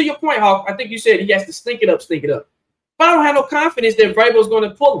soon. Now, to your point, Hawk, I think you said he has to stink it up. But I don't have no confidence that Vrabel's going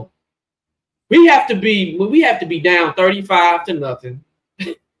to pull him. We have to be down 35-0.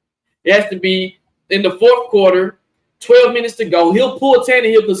 It has to be in the fourth quarter, 12 minutes to go. He'll pull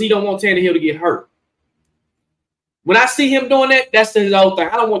Tannehill because he don't want Tannehill to get hurt. When I see him doing that, that's his whole thing.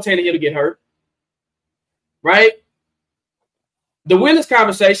 I don't want Tannehill to get hurt. Right? The Willis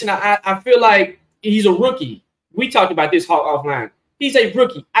conversation, I feel like he's a rookie. We talked about this offline. He's a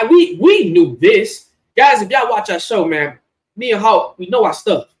rookie. We knew this. Guys, if y'all watch our show, man, me and Hawk, we know our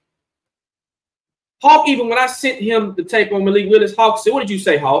stuff. Hawk, even when I sent him the tape on Malik Willis, Hawk said, what did you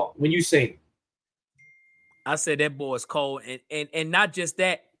say, Hawk, when you seen him? I said that boy is cold. And not just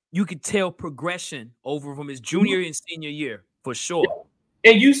that, you could tell progression over from his junior and senior year, for sure.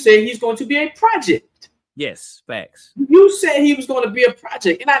 And you said he's going to be a project. Yes, facts. You said he was going to be a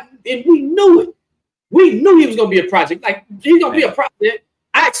project, and we knew it. We knew he was going to be a project. Like, he's going to be a project.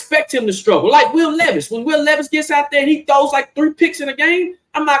 I expect him to struggle. Like Will Levis. When Will Levis gets out there, he throws like 3 picks in a game.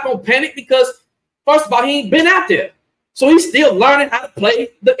 I'm not going to panic because, first of all, he ain't been out there. So he's still learning how to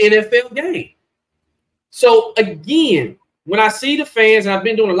play the NFL game. So, again, when I see the fans, and I've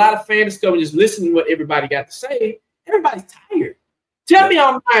been doing a lot of fan discovery, just listening to what everybody got to say, everybody's tired. Tell me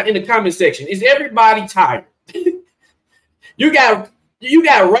online in the comment section, is everybody tired? You got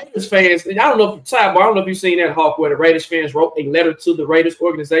Raiders fans, and I don't know if you've seen that, Hawk, where the Raiders fans wrote a letter to the Raiders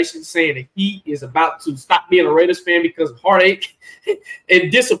organization saying that he is about to stop being a Raiders fan because of heartache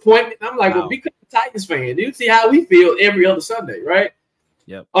and disappointment. I'm like, well, become a Titans fan. You see how we feel every other Sunday, right?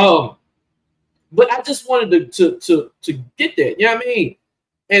 Yep. But I just wanted to get that. You know what I mean?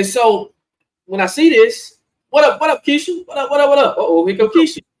 And so when I see this, what up, Keisha? What up? Uh-oh, here comes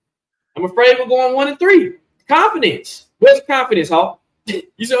Keisha. I'm afraid we're going 1-3. Confidence. Where's the confidence, Hawk?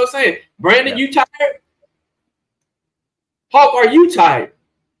 You see what I'm saying? Brandon, you tired? Hawk, are you tired?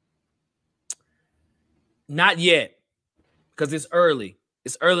 Not yet, because it's early.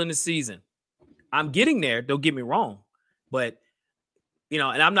 It's early in the season. I'm getting there. Don't get me wrong. But, and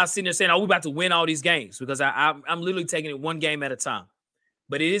I'm not sitting there saying, we're about to win all these games, because I'm literally taking it one game at a time.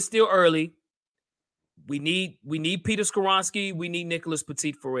 But it is still early. We need Peter Skoronski. We need Nicholas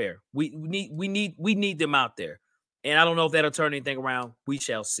Petit-Ferrer. We need them out there. And I don't know if that'll turn anything around. We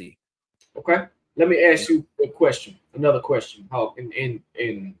shall see. Okay. Let me ask you a question. Another question, Hawk,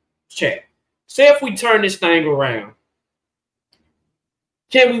 in chat. Say if we turn this thing around,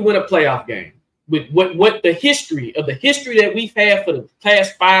 can we win a playoff game? With what the history that we've had for the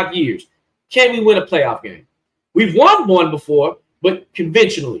past 5 years, can we win a playoff game? We've won one before, but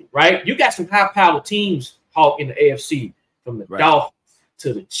conventionally, right? You got some high-powered teams, Hawk, in the AFC, from the Dolphins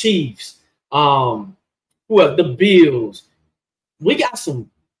to the Chiefs, the Bills. We got some,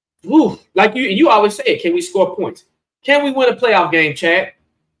 like you always say, can we score points? Can we win a playoff game, Chad?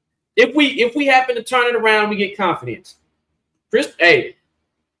 If we happen to turn it around, we get confidence. Chris,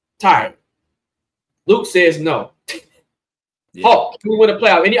 tired. Luke says no. Yeah. Hawk, can we win a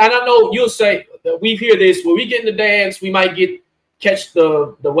playoff? And I know you'll say that we hear this, when we get in the dance, we might catch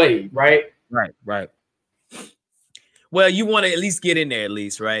the wave, right? Right. Well, you want to at least get in there,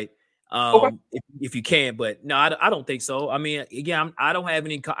 right? Okay. If you can, but no, I don't think so. I mean, again, I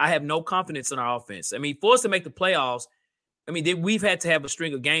have no confidence in our offense. I mean, for us to make the playoffs, we've had to have a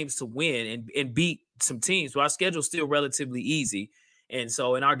string of games to win and beat some teams. So our schedule's still relatively easy. And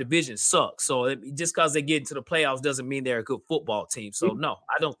so, and our division sucks. So just because they get into the playoffs doesn't mean they're a good football team. So no,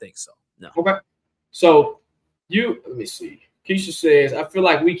 I don't think so. No. Okay. So let me see. Keisha says, I feel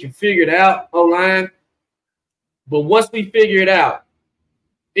like we can figure it out online. But once we figure it out,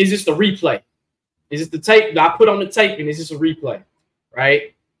 is this the replay? Is this the tape that I put on the tape, and is this a replay?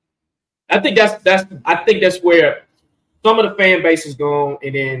 Right? I think that's where some of the fan base is gone,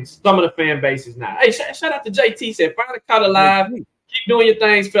 and then some of the fan base is not. Hey, shout out to JT, said finally caught alive. Keep doing your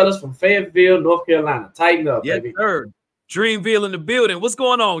things, fellas, from Fayetteville, North Carolina. Tighten up, baby. Sir. Dreamville in the building. What's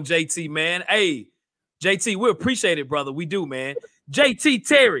going on, JT, man? Hey, JT, we appreciate it, brother. We do, man. JT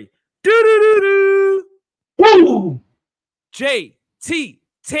Terry. Woo! JT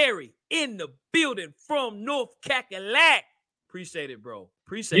Terry in the building from North Cackalack. Appreciate it, bro.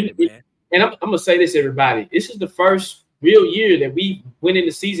 Appreciate it, man. And I'm going to say this, everybody. This is the first real year that we went in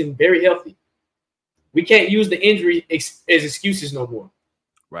the season very healthy. We can't use the injury as excuses no more.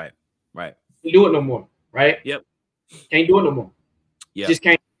 Right. Can't do it no more, right? Yep. Can't do it no more. Yeah. Just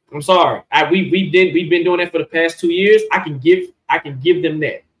can't. I'm sorry. We've been doing that for the past 2 years. I can give them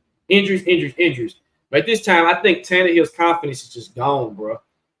that. Injuries. But this time, I think Tannehill's confidence is just gone, bro.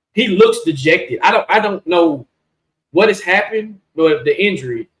 He looks dejected. I don't know what has happened with the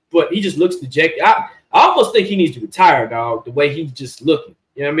injury, but he just looks dejected. I almost think he needs to retire, dog. The way he's just looking.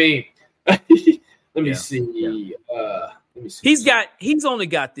 You know what I mean? Let me see. Let me see. He's only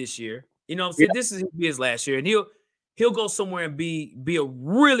got this year. You know what I'm saying? This is his last year, and he'll go somewhere and be a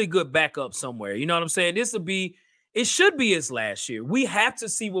really good backup somewhere. You know what I'm saying? It should be his last year. We have to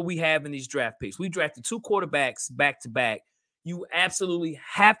see what we have in these draft picks. We drafted 2 quarterbacks back to back. You absolutely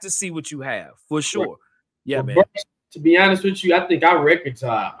have to see what you have for sure. Right. Yeah, well, man. Bro, to be honest with you, I think our records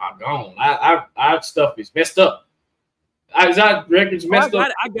are gone. Our stuff is messed up. Our records messed up.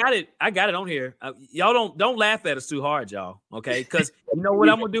 I got it on here. Y'all don't laugh at us too hard, y'all. Okay, because you know what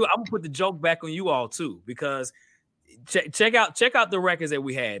I'm gonna do? I'm gonna put the joke back on you all too, because check out the records that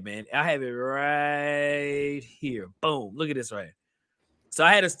we had, man. I have it right here. Boom. Look at this right here. So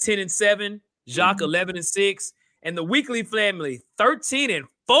I had us 10-7, Jacques 11-6, and the weekly family 13-4.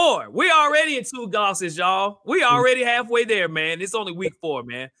 We're already in 2 losses, y'all. We already halfway there, man. It's only week 4,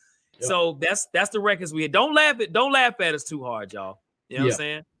 man. Yep. So that's the records we had. Don't laugh at us too hard, y'all. You know what I'm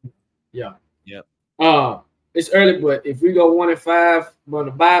saying? Yeah. Yep. It's early, but if we go 1-5, I'm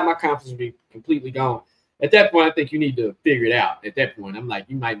gonna buy, my confidence will be completely gone. At that point, I think you need to figure it out. At that point, I'm like,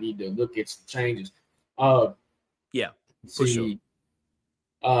 you might need to look at some changes. Yeah, for sure.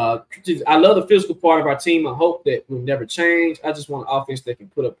 I love the physical part of our team. I hope that will never change. I just want an offense that can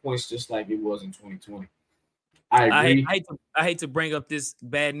put up points just like it was in 2020. I agree. I hate to bring up this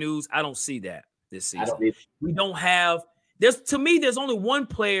bad news. I don't see that this season. We don't have – there's only one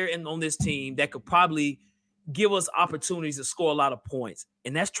player on this team that could probably give us opportunities to score a lot of points,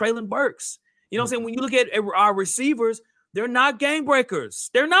 and that's Treylon Burks. You know what I'm saying? When you look at our receivers, they're not game breakers.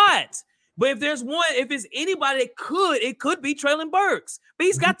 They're not. But if it's anybody that it could be Treylon Burks. But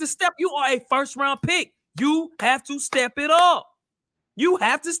he's got to step. You are a first-round pick. You have to step it up. You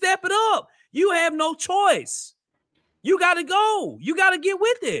have no choice. You got to go. You got to get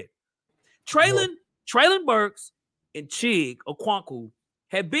with it. Treylon Burks and Chig Okonkwo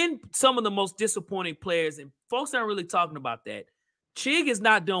have been some of the most disappointing players, and folks aren't really talking about that. Chig is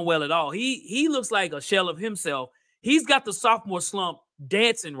not doing well at all. He looks like a shell of himself. He's got the sophomore slump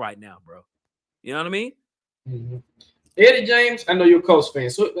dancing right now, bro. You know what I mean? Mm-hmm. Eddie James, I know you're a Colts fan,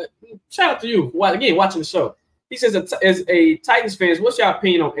 so shout out to you. Again, watching the show. He says, as a Titans fan, what's your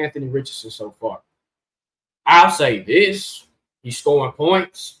opinion on Anthony Richardson so far? I'll say this. He's scoring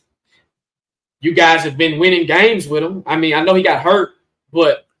points. You guys have been winning games with him. I mean, I know he got hurt,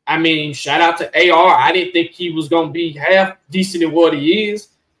 but I mean, shout out to AR. I didn't think he was going to be half decent at what he is.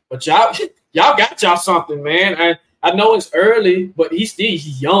 But y'all got y'all something, man. I know it's early, but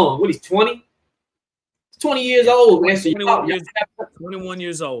he's young. What, he's 20? He's 20 years old, man. So 21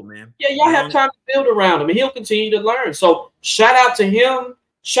 years old, man. Yeah, y'all have time to build around him, and he'll continue to learn. So shout out to him.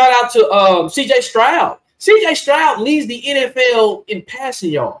 Shout out to C.J. Stroud. C.J. Stroud leads the NFL in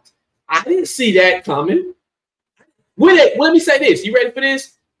passing yards. I didn't see that coming. Let me say this. You ready for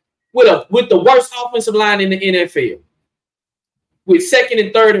this? With the worst offensive line in the NFL, with second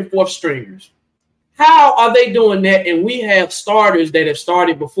and third and fourth stringers. How are they doing that? And we have starters that have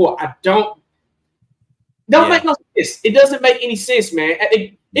started before. Don't make no sense. It doesn't make any sense, man.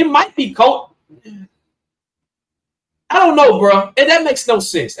 It might be cold. I don't know, bro. And that makes no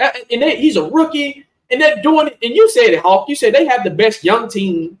sense. And he's a rookie, and they're doing it. And you said it, Hawk. You said they have the best young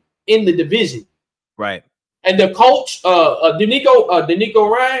team in the division. Right. And the coach, D'Amico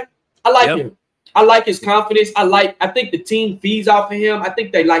Ryan, I like him. I like his confidence. I think the team feeds off of him. I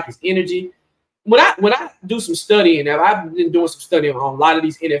think they like his energy. When I do some studying, I've been doing some studying on a lot of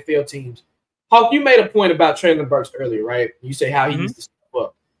these NFL teams. Hawk, you made a point about Treylon Burks earlier, right? You say how he needs to step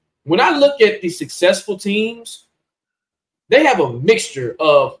up. When I look at the successful teams, they have a mixture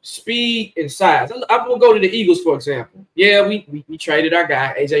of speed and size. I'm going to go to the Eagles, for example. Yeah, we traded our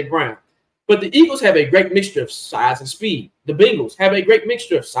guy, A.J. Brown. But the Eagles have a great mixture of size and speed. The Bengals have a great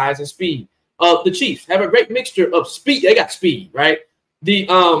mixture of size and speed. The Chiefs have a great mixture of speed. They got speed, right? The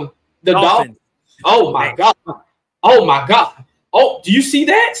Dolphins. Oh my God. Oh my God. Oh, do you see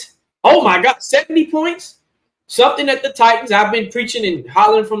that? Oh my God. 70 points. Something that the Titans, I've been preaching and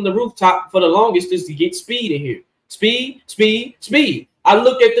hollering from the rooftop for the longest, is to get speed in here. Speed, speed, speed. I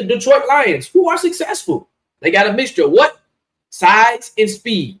look at the Detroit Lions, who are successful. They got a mixture of what? Size and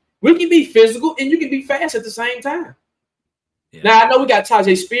speed. We can be physical and you can be fast at the same time. Yeah. Now, I know we got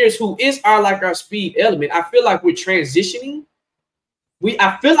Tajay Spears, who is our speed element. I feel like we're transitioning.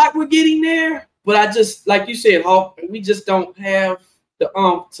 I feel like we're getting there, but I just, like you said, Hawk, we just don't have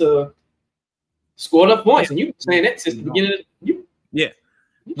the to score enough points. And you've been saying that since the beginning.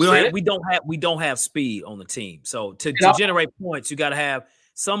 We don't have speed on the team. So to generate points, you got to have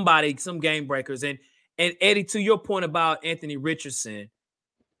somebody, some game breakers. And Eddie, to your point about Anthony Richardson,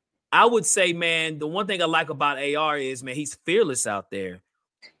 I would say, man, the one thing I like about AR is, man, he's fearless out there.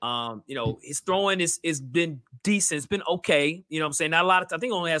 His throwing is been decent. It's been okay. You know what I'm saying? Not a lot of I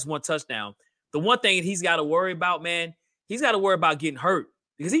think he only has one touchdown. The one thing he's got to worry about, man, he's got to worry about getting hurt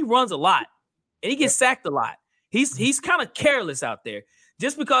because he runs a lot and he gets sacked a lot. He's kind of careless out there.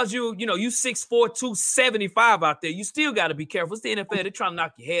 Just because you 6'4", 275 out there, you still got to be careful. It's the NFL. They're trying to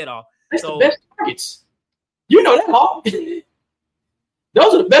knock your head off. That's the best targets. You know that, Hawk.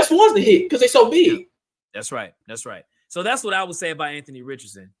 Those are the best ones to hit because they're so big. That's right. So that's what I would say about Anthony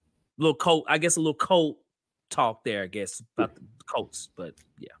Richardson. A little Colt talk there, I guess, about the Colts. But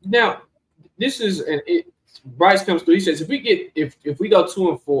yeah. Now, this is Bryce comes through. He says if we go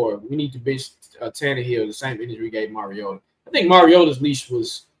 2-4, we need to bench Tannehill, the same injury we gave Mariota. I think Mariota's leash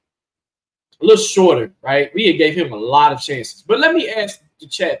was a little shorter, right? We gave him a lot of chances. But let me ask the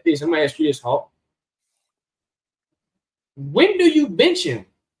chat this. I'm gonna ask you this, Hawk. When do you bench him?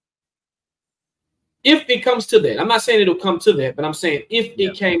 If it comes to that. I'm not saying it'll come to that, but I'm saying if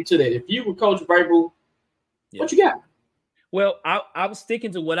it came to that. If you were Coach Vrabel, what you got? Well, I was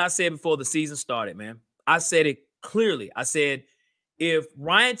sticking to what I said before the season started, man. I said it clearly. I said, if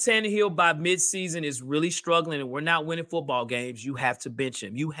Ryan Tannehill by midseason is really struggling and we're not winning football games, you have to bench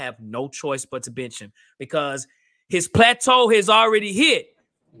him. You have no choice but to bench him because his plateau has already hit.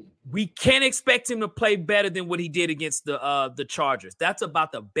 We can't expect him to play better than what he did against the Chargers. That's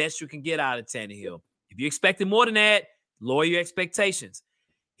about the best you can get out of Tannehill. If you expect more than that, lower your expectations.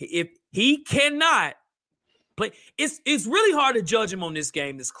 If he cannot play, it's really hard to judge him on this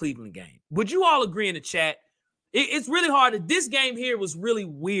Cleveland game. Would you all agree in the chat? It's really hard. This game here was really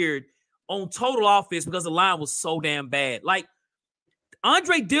weird on total offense because the line was so damn bad. Like,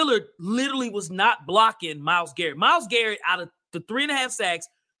 Andre Dillard literally was not blocking Myles Garrett. Myles Garrett, out of the 3.5 sacks,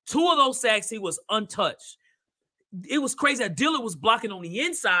 2 of those sacks, he was untouched. It was crazy that Dillard was blocking on the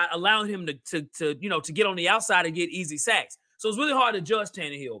inside, allowing him to get on the outside and get easy sacks. So it's really hard to judge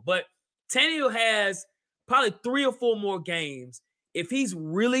Tannehill. But Tannehill has probably 3 or 4 more games. If he's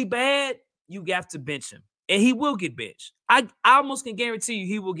really bad, you have to bench him. And he will get benched. I almost can guarantee you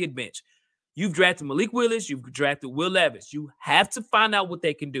he will get benched. You've drafted Malik Willis. You've drafted Will Levis. You have to find out what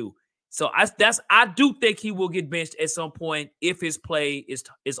they can do. So I do think he will get benched at some point if his play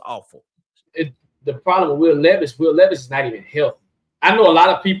is awful. The problem with Will Levis is not even healthy. I know a lot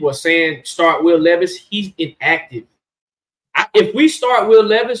of people are saying start Will Levis. He's inactive. If we start Will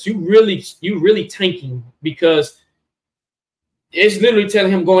Levis, you really tanking because it's literally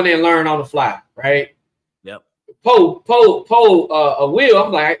telling him go in there and learn on the fly, right? Yep. Will,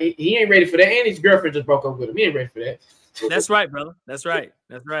 I'm like, he ain't ready for that. And his girlfriend just broke up with him. He ain't ready for that. That's right, brother. That's right.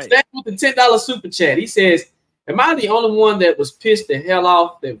 Stand with the $10 super chat. He says, am I the only one that was pissed the hell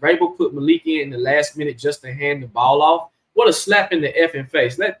off that Vrabel put Malik in the last minute just to hand the ball off? What a slap in the effing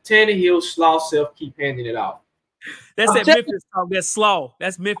face. Let Tannehill slaw self keep handing it off. That's that Memphis talk. That's slaw.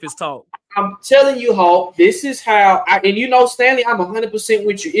 That's Memphis talk. I'm telling you, Hawk, this is how Stanley, I'm 100%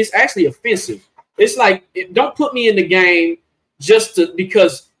 with you. It's actually offensive. It's like, don't put me in the game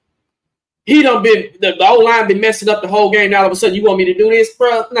because he done been the whole line been messing up the whole game. Now all of a sudden you want me to do this,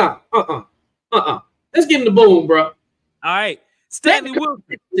 bro? No, Let's give him the boom, bro. All right, Stanley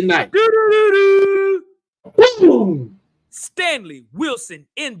Wilson tonight. Boom. Stanley Wilson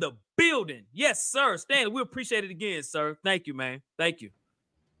in the building. Yes, sir. Stanley, we appreciate it again, sir. Thank you, man. Thank you.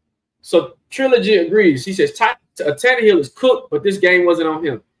 So Trilogy agrees. He says Tannehill is cooked, but this game wasn't on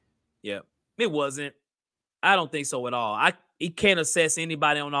him. Yeah, it wasn't. I don't think so at all. He can't assess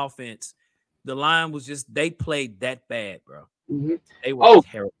anybody on offense. The line was just, they played that bad, bro. Mm-hmm. They were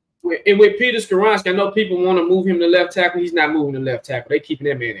terrible. And with Peter Skoronski, I know people want to move him to left tackle. He's not moving to left tackle. They keeping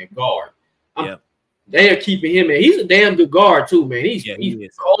that man at guard. Yeah. They are keeping him in. He's a damn good guard too, man. He's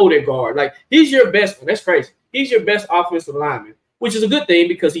cold at guard. Like, he's your best one. That's crazy. He's your best offensive lineman, which is a good thing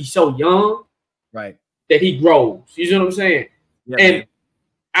because he's so young, right? That he grows. You know what I'm saying? Yeah, and man.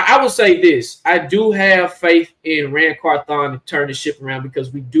 I would say this. I do have faith in Rand Carthon to turn the ship around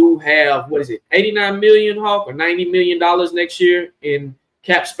because we do have, $89 million, Hawk, or $90 million next year in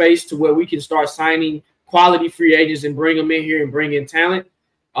cap space to where we can start signing quality free agents and bring them in here and bring in talent.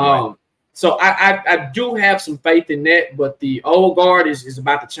 Right. So I do have some faith in that, but the old guard is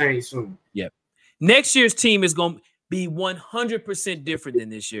about to change soon. Yep. Next year's team is going to be 100% different than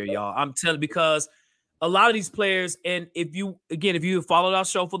this year, y'all. I'm telling you, because a lot of these players, and if you have followed our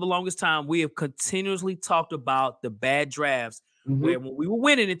show for the longest time, we have continuously talked about the bad drafts where when we were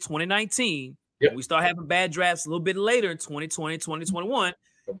winning in 2019, we start having bad drafts a little bit later in 2020, 2021.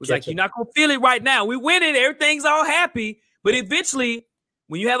 It was like, you're not going to feel it right now. We winning. Everything's all happy. But eventually,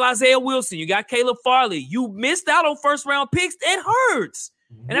 when you have Isaiah Wilson, you got Caleb Farley, you missed out on first-round picks. It hurts.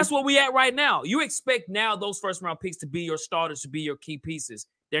 And that's where we at right now. You expect now those first-round picks to be your starters, to be your key pieces.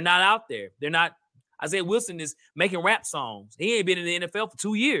 They're not out there. They're not. Isaiah Wilson is making rap songs. He ain't been in the NFL for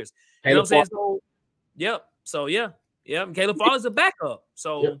 2 years. You know what I'm saying? So, yep. So, yeah. And Caleb Farley's a backup.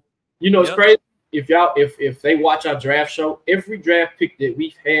 So, it's crazy. If they watch our draft show, every draft pick that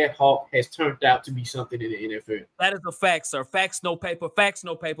we've had, Hawk, has turned out to be something in the NFL. That is a fact, sir. Facts, no paper. Facts,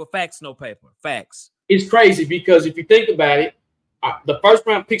 no paper. Facts, no paper. Facts. It's crazy because if you think about it, the first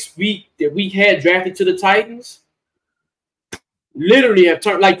round picks that we had drafted to the Titans literally have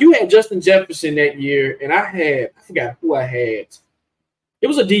turned. Like, you had Justin Jefferson that year, and I forgot who I had. It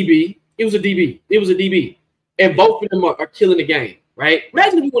was a DB. And both of them are killing the game. Right?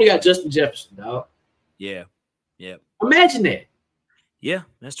 Imagine if you would have got Justin Jefferson, dog. Yeah. Imagine that. Yeah,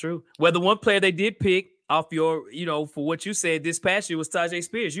 that's true. Well, the one player they did pick off your, for what you said this past year was Tajay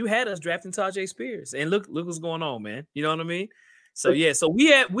Spears. You had us drafting Tajay Spears, and look what's going on, man. You know what I mean? So yeah, so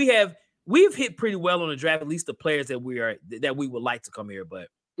we've hit pretty well on the draft, at least the players that we would like to come here, but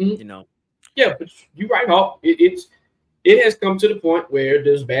yeah, but you're right, Hawk. It has come to the point where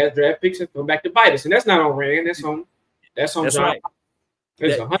there's bad draft picks that come back to bite us, and that's not on Rand. That's on John.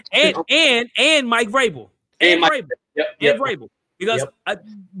 Right. And Mike Vrabel. And Vrabel. And Vrabel. Because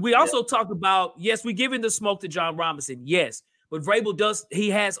we also talked about, yes, we're giving the smoke to John Robinson, yes, but Vrabel he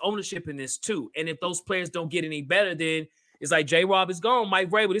has ownership in this too. And if those players don't get any better, then it's like J-Rob is gone.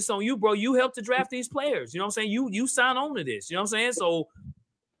 Mike Vrabel, this is on you, bro. You helped to draft these players. You know what I'm saying? You sign on to this. You know what I'm saying? So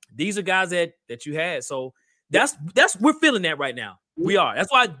these are guys that you had. So that's we're feeling that right now. We are.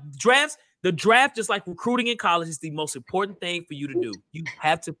 That's why the draft, just like recruiting in college, is the most important thing for you to do. You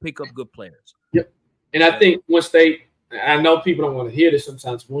have to pick up good players. Yep. And I think I know people don't want to hear this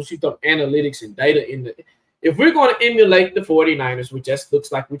sometimes, but once you throw analytics and data if we're going to emulate the 49ers, which just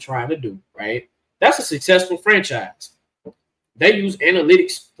looks like we're trying to do, right? That's a successful franchise. They use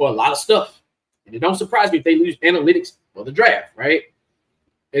analytics for a lot of stuff. And it don't surprise me if they use analytics for the draft, right?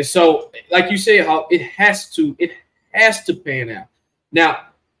 And so, like you said, it has to pan out. Now,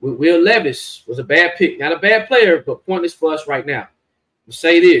 Will Levis was a bad pick. Not a bad player, but pointless for us right now. We'll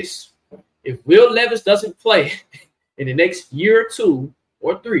say this. If Will Levis doesn't play in the next year or 2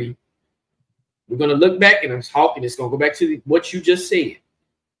 or 3, we're going to look back and it's going to go back to what you just said.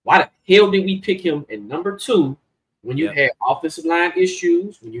 Why the hell did we pick him in number 2 when you had offensive line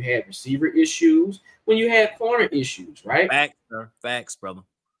issues, when you had receiver issues, when you had corner issues, right? Facts, sir. Facts, brother.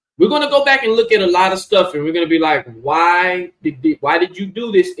 We're going to go back and look at a lot of stuff, and we're going to be like, why did you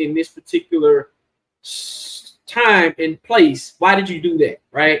do this in this particular time and place? Why did you do that,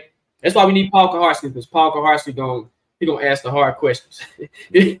 right? That's why we need Paul Kaharski, because Paul Kaharski he gonna ask the hard questions.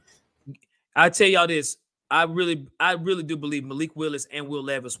 I tell y'all this, I really do believe Malik Willis and Will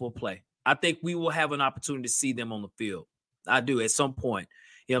Levis will play. I think we will have an opportunity to see them on the field. I do at some point.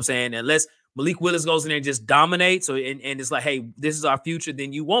 You know what I'm saying? Unless Malik Willis goes in there and just dominates, and it's like, hey, this is our future,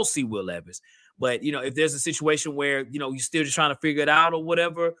 then you won't see Will Levis. But, if there's a situation where, you're still just trying to figure it out or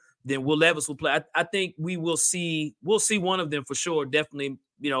whatever, then Will Levis will play. I think we'll see one of them for sure, definitely,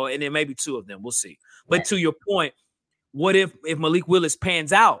 and then maybe 2 of them. We'll see. But to your point, what if Malik Willis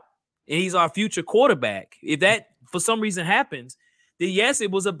pans out and he's our future quarterback? If that for some reason happens, then yes, it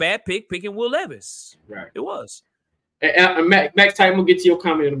was a bad pick picking Will Levis. Right. It was. And Max Titan, we'll get to your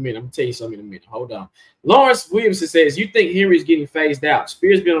comment in a minute. I'm going to tell you something in a minute. Hold on. Lawrence Williamson says, you think Henry's getting phased out?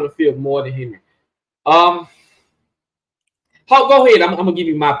 Spears been on the field more than Henry. Go ahead. I'm going to give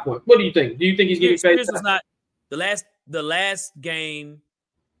you my point. What do you think? Do you think he's getting phased out? Is not the last game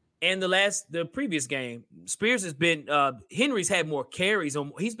and the previous game. Spears has been Henry's had more carries.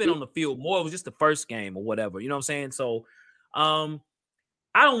 He's been on the field more. It was just the first game or whatever. You know what I'm saying? So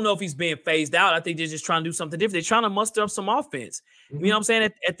I don't know if he's being phased out. I think they're just trying to do something different. They're trying to muster up some offense. You know what I'm saying?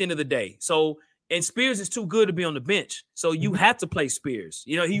 At the end of the day. So, and Spears is too good to be on the bench. So you have to play Spears.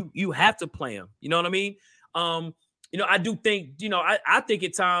 You have to play him. You know what I mean? I do think, I think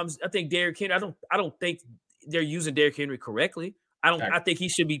at times, I think Derrick Henry, I don't think they're using Derrick Henry correctly. I think he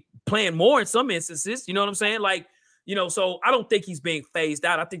should be playing more in some instances. You know what I'm saying? Like, so I don't think he's being phased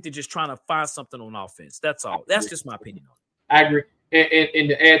out. I think they're just trying to find something on offense. That's all. That's just my opinion on it. I agree. And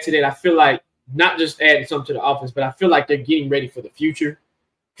to add to that, I feel like not just adding something to the offense, but I feel like they're getting ready for the future.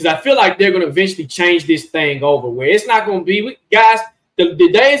 Because I feel like they're going to eventually change this thing over where it's not going to be – guys, the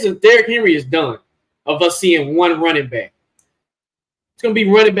days of Derrick Henry is done of us seeing one running back. It's going to be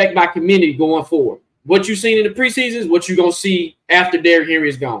running back by committee going forward. what you've seen in the preseason is what you're going to see after Derrick Henry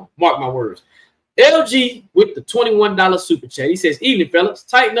is gone. Mark my words. LG with the $21 super chat. He says, evening, fellas.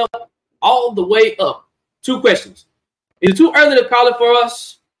 Tighten up all the way up. 2 questions. Is it too early to call it for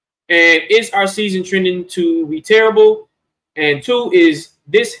us? And is our season trending to be terrible? And 2, is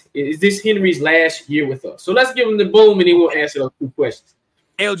this Henry's last year with us? So let's give him the boom, and then we'll answer those 2 questions.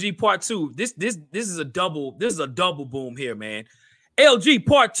 LG part 2. This is a double. This is a double boom here, man. LG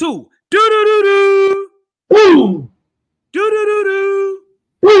part 2. Do do do do. Boom. Do do do do.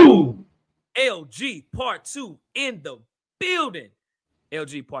 Boom. LG part 2 in the building.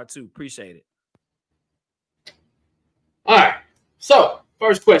 LG part 2. Appreciate it. All right. So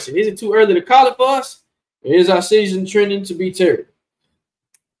first question: is it too early to call it for us? Or is our season trending to be terrible?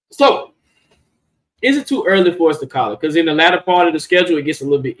 So, is it too early for us to call it? Because in the latter part of the schedule, it gets a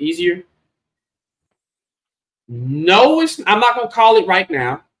little bit easier. No, I'm not going to call it right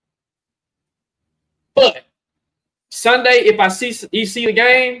now. But Sunday, if I see the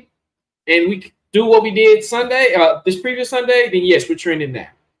game and we do what we did Sunday, this previous Sunday, then yes, we're trending now,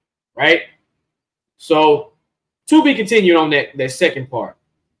 right? So, to be continued on that second part.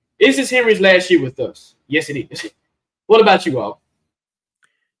 Is this Henry's last year with us? Yes, it is. What about you all?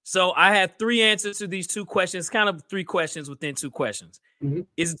 So I have 3 answers to these 2 questions, kind of 3 questions within 2 questions. Mm-hmm.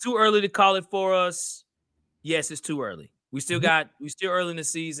 Is it too early to call it for us? Yes, it's too early. We still early in the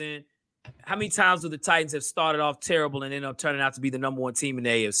season. How many times do the Titans have started off terrible and end up turning out to be the number 1 team in the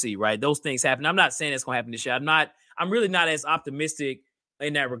AFC, right? Those things happen. I'm not saying that's going to happen this year. I'm really not as optimistic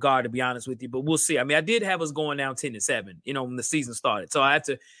in that regard, to be honest with you, but we'll see. I mean, I did have us going down 10-7, when the season started. So I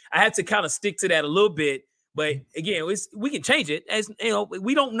had to kind of stick to that a little bit. But again, we can change it, as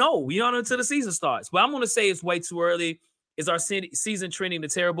we don't know. We don't know until the season starts. But I'm going to say it's way too early. Is our season trending to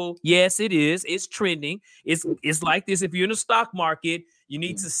terrible? Yes, it is. It's trending. It's like this. If you're in the stock market, you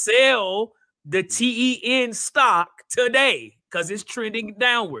need to sell the TEN stock today because it's trending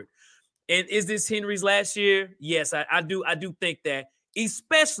downward. And is this Henry's last year? Yes, I do think that,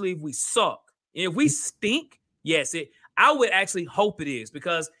 especially if we suck. If we stink, yes, I would actually hope it is,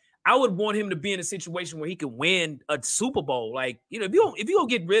 because I would want him to be in a situation where he can win a Super Bowl. Like, if you don't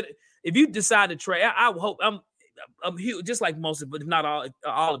get rid of, if you decide to trade, I hope I'm huge, just like most of, but if not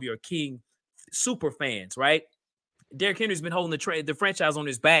all of you are King super fans, right? Derrick Henry's been holding the franchise on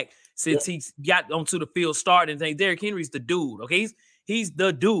his back since he got onto the field starting. And think Derrick Henry's the dude. Okay, he's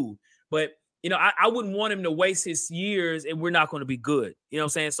the dude. But I wouldn't want him to waste his years, and we're not going to be good. You know what I'm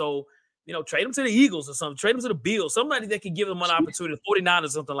saying? So, trade him to the Eagles or something. Trade him to the Bills. Somebody that can give them an opportunity. 49 or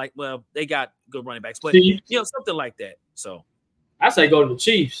something like. Well, they got good running backs, but something like that. So, I say go to the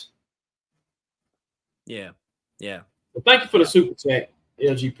Chiefs. Yeah. Well, thank you for the super chat,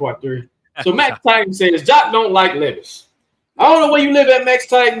 LG Part 3. So Max Titan says, Jock don't like Levis. I don't know where you live at, Max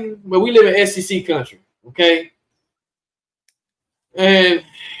Titan, but we live in SEC country, okay? And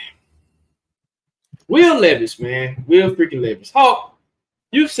Will Levis, man. Will freaking Levis. Hawk,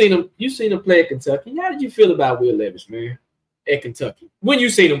 you've seen him play at Kentucky. How did you feel about Will Levis, man, at Kentucky when you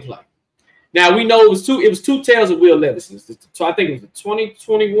seen him play? Now, we know it was two tales of Will Levis. So I think it was the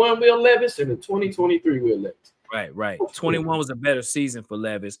 2021 Will Levis and the 2023 Will Levis. Right. 21 was a better season for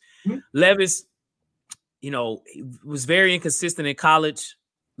Levis. Mm-hmm. Levis, was very inconsistent in college.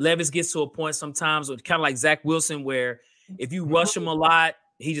 Levis gets to a point sometimes, kind of like Zach Wilson, where if you rush him a lot,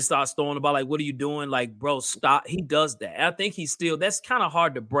 he just starts throwing the ball. Like, what are you doing? Like, bro, stop. He does that. I think that's kind of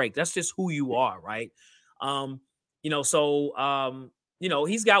hard to break. That's just who you are, right?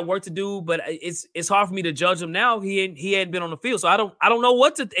 He's got work to do, but it's hard for me to judge him now. He hadn't been on the field, so I don't know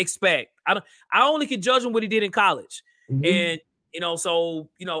what to expect. I only can judge him what he did in college, and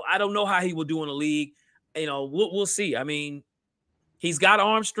I don't know how he will do in the league. We'll see. I mean, he's got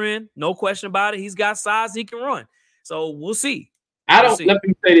arm strength, no question about it. He's got size, he can run. So we'll see. Let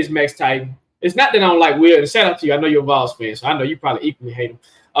me say this, Max Titan. It's not that I don't like Will. And shout out to you. I know you're a Vols fan, so I know you probably equally hate him.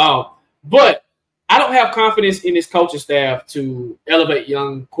 But I don't have confidence in this coaching staff to elevate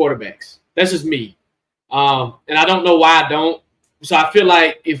young quarterbacks. That's just me. And I don't know why I don't. So I feel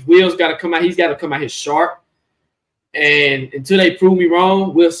like if Will's got to come out, he's got to come out here sharp. And until they prove me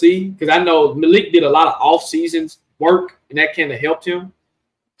wrong, we'll see. Because I know Malik did a lot of off-season work, and that kind of helped him.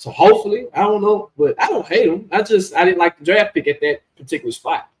 So hopefully, I don't know, but I don't hate him. I didn't like the draft pick at that particular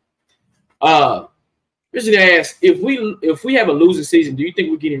spot. Richard asked, if we have a losing season, do you think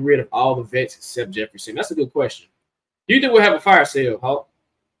we're getting rid of all the vets except Jefferson? That's a good question. Do you think we'll have a fire sale, Hawk?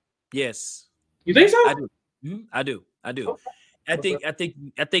 Yes. You think so? I do. I do. Okay. I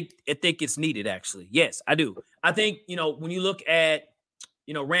think it's needed, actually. Yes, I do. I think, when you look at,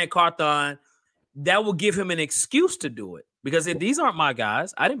 Rand Carthon, that will give him an excuse to do it. because if these aren't my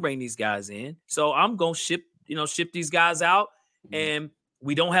guys, I didn't bring these guys in, so I'm gonna ship these guys out, and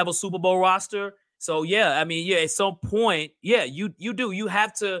we don't have a Super Bowl roster. So yeah, I mean, yeah, at some point, yeah, you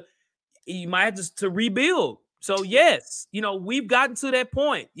might have to rebuild. So yes, we've gotten to that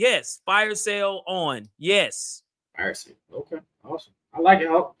point. Yes, fire sale on. Yes. Fire sale. Okay, awesome. I like it.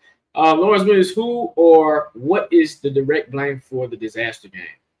 Lawrence Williams, who or what is the direct blame for the disaster game?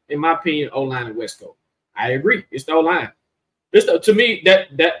 In my opinion, O-line and West Coast. I agree. It's the O-line. To me,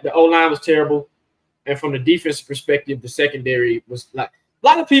 that the O-line was terrible. And from the defensive perspective, the secondary was like a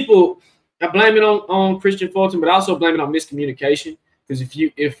lot of people are blaming on Christian Fulton, but also blaming on miscommunication. Because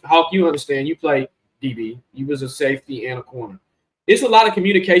if Hawk, you understand, you play DB, you was a safety and a corner. It's a lot of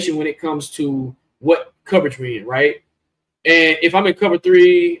communication when it comes to what coverage we're in, right? And if I'm in cover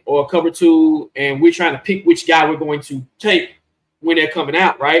 3 or cover 2 and we're trying to pick which guy we're going to take when they're coming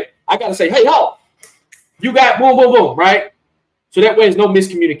out, right? I got to say, hey, Hawk, you got boom, boom, boom, right? So that way there's no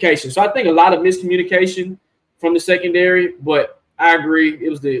miscommunication. So I think a lot of miscommunication from the secondary, but I agree. It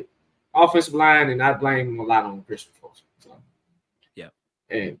was the offensive line, and I blame a lot on Christian Fulton. So. Yeah.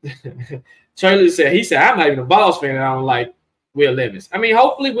 And Charlie said, I'm not even a Vols fan, and I don't like Will Levis. I mean,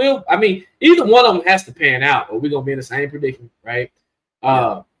 hopefully either one of them has to pan out, or we're going to be in the same predicament, right?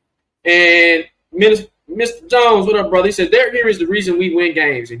 Yeah. And Mr. Jones, what up, brother? He said, Derek Henry is the reason we win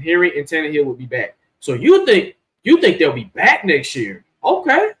games, and Henry and Tannehill will be back. So you think they'll be back next year?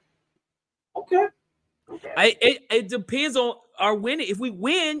 Okay. It depends on our winning. If we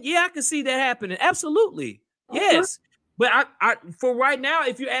win, yeah, I can see that happening. Absolutely. Okay. Yes. But I for right now,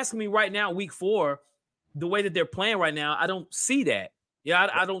 if you're asking me right now, week 4, the way that they're playing right now, I don't see that. Yeah,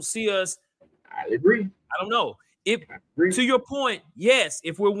 I don't see us. I agree. I don't know. To your point, yes,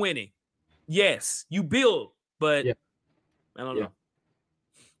 if we're winning, yes, you build, but I don't know.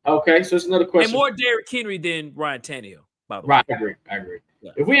 Okay, so it's another question. And more Derrick Henry than Ryan Tannehill, by the way. Right, I agree.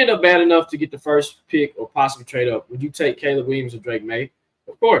 Yeah. If we end up bad enough to get the first pick or possibly trade up, would you take Caleb Williams or Drake May?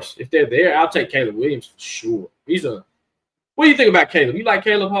 Of course. If they're there, I'll take Caleb Williams for sure. What do you think about Caleb? You like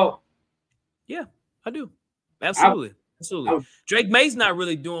Caleb Hall? Yeah, I do. Absolutely. Drake May's not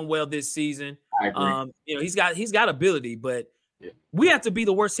really doing well this season. I agree. He's got ability, but we have to be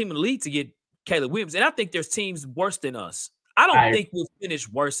the worst team in the league to get Caleb Williams. And I think there's teams worse than us. I don't think we'll finish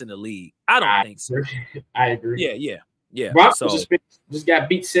worse in the league. I don't think so. I agree. Yeah. Broncos just got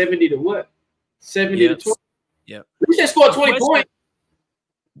beat 70 to what? 70 to 20. Yeah. At least they scored 20 points.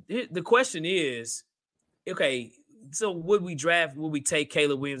 The question is, okay, so would we take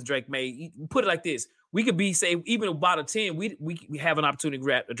Caleb Williams, Drake May? Put it like this. We could be, say, even about a 10, we have an opportunity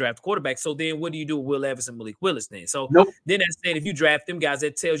to draft a quarterback. So then what do you do with Will Levis and Malik Willis then? So then that's saying if you draft them guys,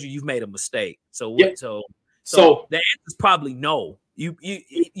 that tells you've made a mistake. So So the answer is probably no.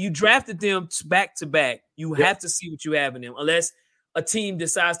 You drafted them back to back. You have to see what you have in them, unless a team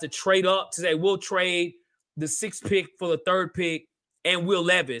decides to trade up to say we'll trade the 6th pick for the 3rd pick and Will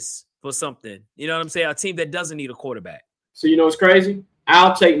Levis for something. You know what I'm saying? A team that doesn't need a quarterback. So you know what's crazy?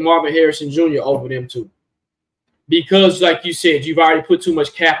 I'll take Marvin Harrison Jr. over them too, because like you said, you've already put too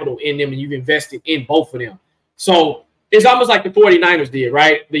much capital in them and you've invested in both of them. So it's almost like the 49ers did,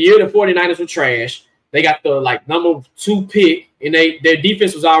 right? The year the 49ers were trash. They got the number 2 pick, and their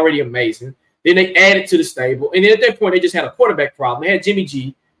defense was already amazing. Then they added to the stable, and then at that point, they just had a quarterback problem. They had Jimmy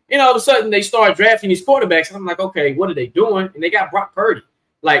G, and all of a sudden, they started drafting these quarterbacks, and I'm like, okay, what are they doing? And they got Brock Purdy.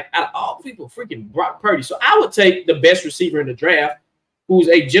 Out of all people, freaking Brock Purdy. So I would take the best receiver in the draft, who's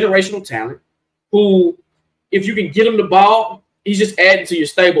a generational talent, who, if you can get him the ball, he's just adding to your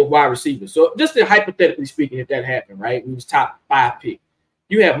stable of wide receivers. So just hypothetically speaking, if that happened, right, he was top 5 pick.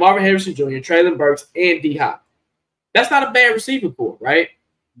 You have Marvin Harrison Jr., Traylon Burks, and D-Hop. That's not a bad receiver core, right?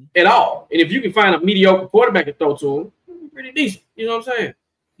 At all. And if you can find a mediocre quarterback to throw to him, pretty decent. You know what I'm saying?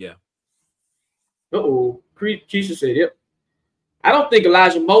 Yeah. Keisha said, yep. I don't think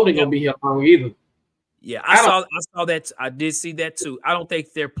Elijah Molden going to be here long either. Yeah, I saw that. I did see that too. I don't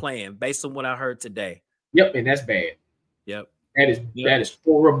think they're playing based on what I heard today. Yep, and that's bad. Yep. That is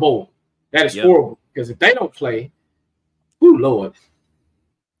horrible. That is horrible. Because if they don't play, oh Lord.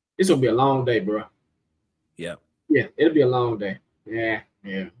 It's gonna be a long day, bro. Yeah, it'll be a long day. Yeah.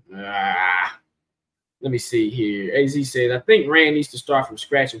 Let me see here. AZ said, I think Rand needs to start from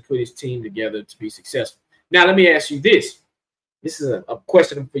scratch and put his team together to be successful. Now, let me ask you this. This is a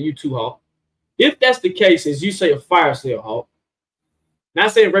question for you too, Hawk. If that's the case, as you say, a fire sale, Hawk,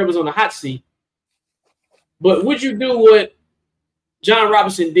 not saying Ray was on the hot seat, but would you do what John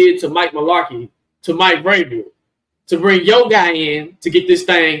Robinson did to Mike Mularkey, to Mike Vrabel, to bring your guy in to get this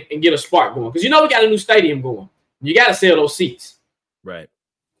thing and get a spark going? Because we got a new stadium going. You got to sell those seats. Right.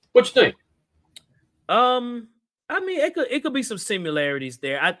 What you think? I I mean, it could be some similarities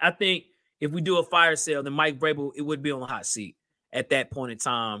there. I think if we do a fire sale, then Mike Vrabel it would be on the hot seat at that point in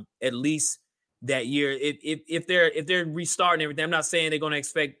time, at least that year. If they're restarting everything, I'm not saying they're going to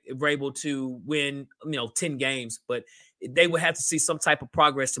expect Vrabel to win 10 games, but they would have to see some type of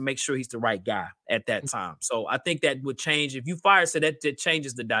progress to make sure he's the right guy at that time. So I think that would change if you fire. So that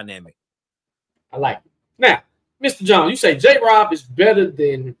changes the dynamic. I like it. Now, Mr. Jones, you say J-Rob is better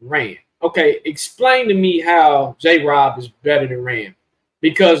than Rand. Okay, explain to me how J-Rob is better than Rand.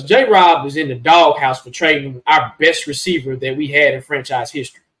 Because J-Rob is in the doghouse for trading our best receiver that we had in franchise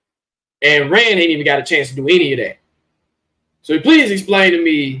history. And Rand ain't even got a chance to do any of that. So please explain to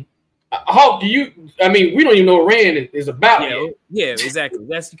me, Hawk, we don't even know what Rand is about yet. Yeah, exactly.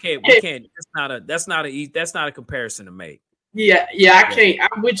 That's that's not a comparison to make. Yeah, I can't.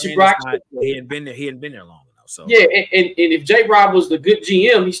 I'm with you, Brock. He hadn't been there long enough. So yeah, and if J-Rob was the good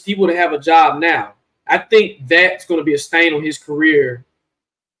GM, he would have a job now. I think that's going to be a stain on his career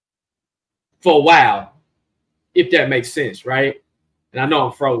for a while, if that makes sense, right? And I know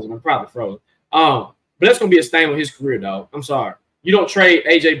I'm frozen. I'm probably frozen. But that's going to be a stain on his career, though. I'm sorry. You don't trade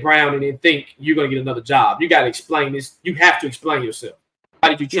A.J. Brown and then think you're going to get another job. You got to explain this. You have to explain yourself. Why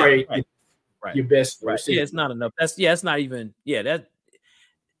did you trade your best receiver? Yeah, it's not enough. It's not even. Yeah,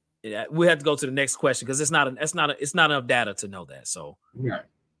 we have to go to the next question because it's not enough data to know that. So right.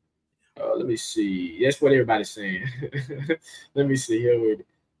 Let me see. That's what everybody's saying. Let me see here.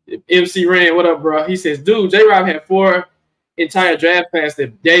 MC Rand, what up, bro? He says, dude, J-Rob had 4 entire draft passes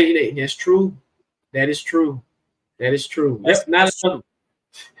that day. That's true. That is true. That's not enough.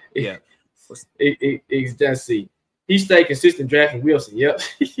 Yeah. Let's see. He stayed consistent drafting Wilson. Yep.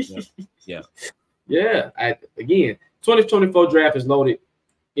 Yeah. Again, 2024 draft is loaded.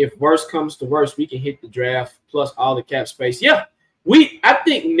 If worst comes to worst, we can hit the draft plus all the cap space. Yeah. I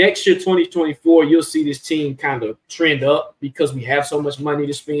think next year, 2024, you'll see this team kind of trend up because we have so much money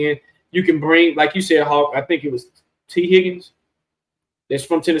to spend. You can bring, like you said, Hawk, I think it was T. Higgins that's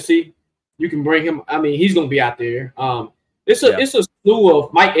from Tennessee. You can bring him. I mean, he's going to be out there. It's a slew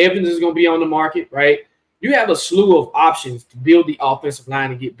of Mike Evans is going to be on the market, right? You have a slew of options to build the offensive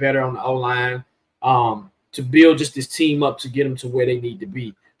line and get better on the O-line, to build just this team up to get them to where they need to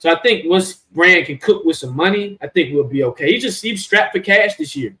be. So I think once Rand can cook with some money, I think we'll be okay. He's strapped for cash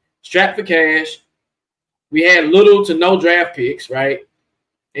this year. Strapped for cash. We had little to no draft picks, right?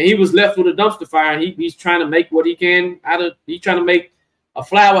 And he was left with a dumpster fire, and he's trying to make what he can he's trying to make a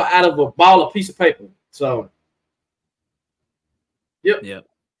flower out of a ball of piece of paper. So, yep.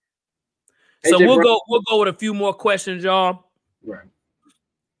 So we'll go with a few more questions, y'all. Right.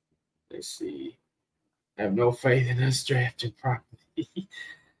 Let's see. I have no faith in us drafting properly.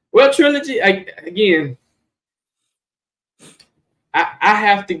 Well, Trilogy, again, I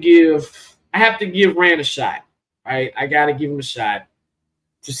have to give Rand a shot, right? I got to give him a shot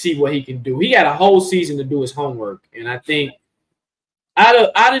to see what he can do. He got a whole season to do his homework, and I think out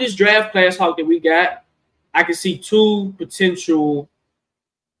of this draft class, Hawk, that we got, I can see 2 potential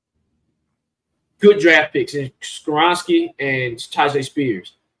good draft picks in Skoronski and Tajay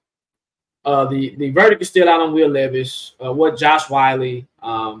Spears. The verdict is still out on Will Levis. What Josh Wiley,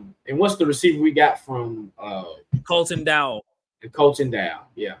 and what's the receiver we got from Colton Dowell.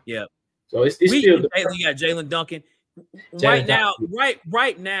 Yeah. So it's still you got Jalen Duncan. Right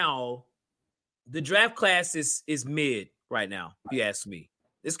now, the draft class is mid right now. If you ask me,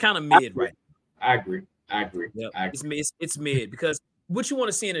 it's kind of mid right now. I agree. Yep. It's mid because what you want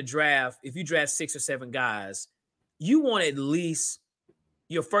to see in a draft, if you draft 6 or 7 guys, you want at least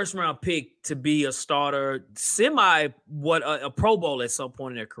your first round pick to be a starter, a Pro Bowl at some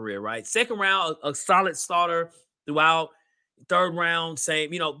point in their career, right? Second round, a solid starter throughout. Third round,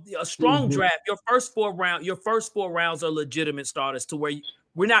 same, a strong draft. Your first 4 rounds are legitimate starters to where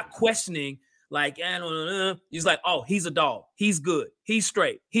we're not questioning like, he's like, oh, he's a dog. He's good. He's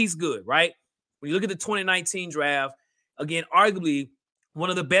straight. He's good, right? When you look at the 2019 draft, again, arguably one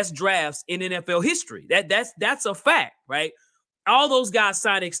of the best drafts in NFL history. That's a fact, right? All those guys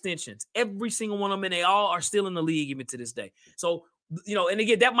signed extensions. Every single one of them, and they all are still in the league even to this day. So, and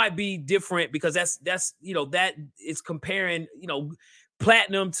again, that might be different because that's that is comparing,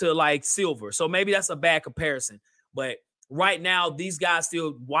 platinum to like silver. So maybe that's a bad comparison. But right now, these guys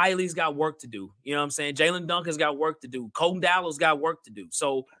Wiley's got work to do. You know what I'm saying? Jalen Duncan's got work to do. Colton Dowell's got work to do.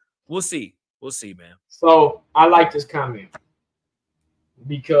 So we'll see. We'll see, man. So I like this comment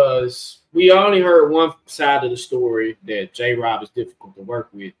because we only heard one side of the story that J-Rob is difficult to work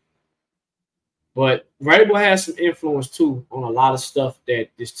with. But Vrabel has some influence, too, on a lot of stuff that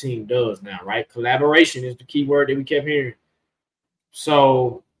this team does now, right? Collaboration is the key word that we kept hearing.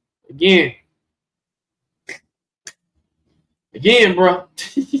 So, again, Again, bro.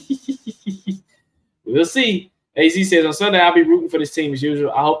 We'll see. AZ says on Sunday, I'll be rooting for this team as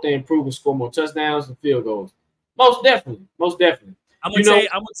usual. I hope they improve and score more touchdowns and field goals. Most definitely. Most definitely. I'm gonna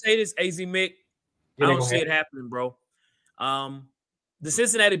say this, AZ Mick. I don't see it happening, bro. The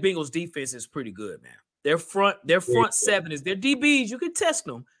Cincinnati Bengals defense is pretty good, man. Their front seven is their DBs. You can test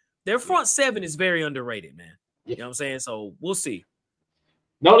them. Their front seven is very underrated, man. You know what I'm saying? So we'll see.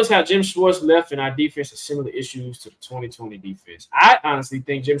 Notice how Jim Schwartz left and our defense has similar issues to the 2020 defense. I honestly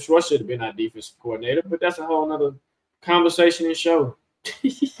think Jim Schwartz should have been our defensive coordinator, but that's a whole nother conversation and show.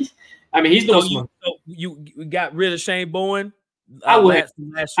 I mean, he's doing so you got rid of Shane Bowen? I would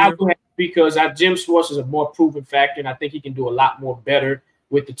because Jim Schwartz is a more proven factor, and I think he can do a lot more better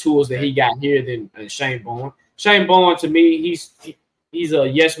with the tools that he got here than Shane Bowen. Shane Bowen, to me, he's a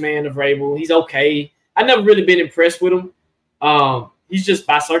yes man of Vrabel. He's okay. I've never really been impressed with him. He's just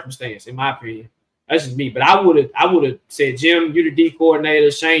by circumstance, in my opinion. That's just me. But I would have said, Jim, you're the D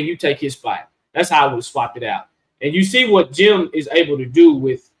coordinator. Shane, you take his spot. That's how I would have swapped it out. And you see what Jim is able to do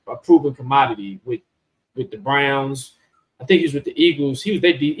with a proven commodity with the Browns. I think he was with the Eagles. He was the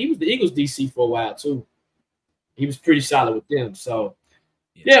Eagles DC for a while too. He was pretty solid with them. So,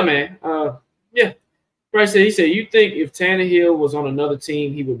 yeah, man. Bryce said, you think if Tannehill was on another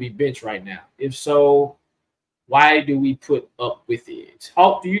team, he would be benched right now? If so, why do we put up with it?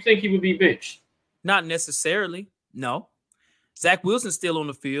 Hulk, do you think he would be benched? Not necessarily. No. Zach Wilson's still on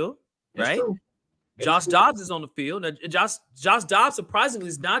the field, right? Josh Dobbs is on the field. Now, Josh Dobbs, surprisingly,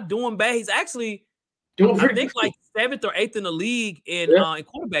 is not doing bad. He's actually, I think, like 7th or 8th in the league in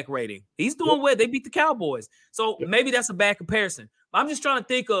quarterback rating. He's doing well. They beat the Cowboys. So maybe that's a bad comparison. But I'm just trying to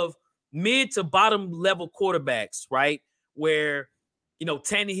think of mid to bottom level quarterbacks, right? Where,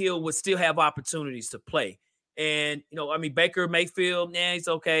 Tannehill would still have opportunities to play. And, Baker Mayfield, he's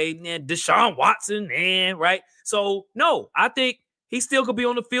okay. Deshaun Watson, right? So, no, I think he still could be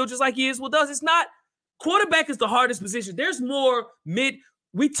on the field just like he is with us. It's not – quarterback is the hardest position. There's more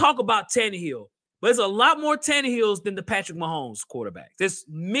we talk about Tannehill, but there's a lot more Tannehills than the Patrick Mahomes quarterbacks. There's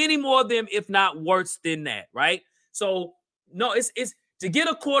many more of them, if not worse than that, right? So, no, it's to get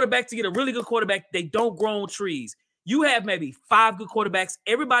a really good quarterback, they don't grow on trees. You have maybe 5 good quarterbacks.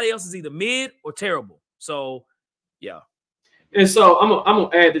 Everybody else is either mid or terrible. So, yeah. And so I'm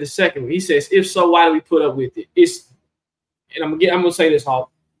gonna add to the second one. He says, if so, why do we put up with it? I'm gonna say this,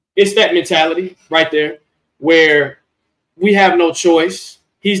 Hawk. It's that mentality right there where we have no choice.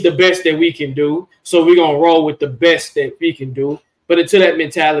 He's the best that we can do, so we're gonna roll with the best that we can do. But until that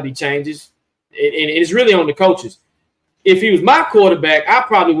mentality changes, and it's really on the coaches. If he was my quarterback, I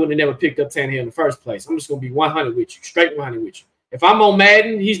probably wouldn't have never picked up Tannehill in the first place. I'm just gonna be 100 with you, straight 100 with you. If I'm on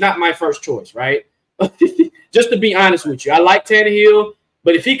Madden, he's not my first choice, right? Just to be honest with you, I like Tannehill,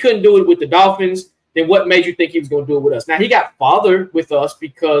 but if he couldn't do it with the Dolphins, then what made you think he was going to do it with us? Now, he got fathered with us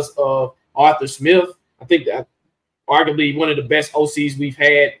because of Arthur Smith. I think that arguably one of the best OCs we've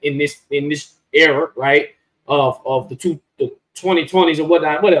had in this era, right? Of the 2020s or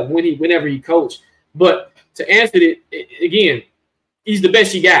whatever, whenever he coached. But to answer it again, he's the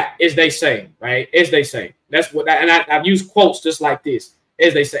best you got, as they say, right? As they say. That's what, and I've used quotes just like this,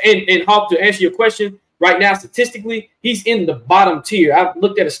 as they say. And Hawk, to answer your question, right now, statistically, he's in the bottom tier. I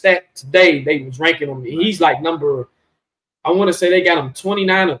looked at a stat today. They was ranking him. He's like number, I want to say they got him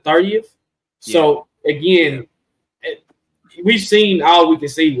 29 or 30th. So, again, we've seen all we can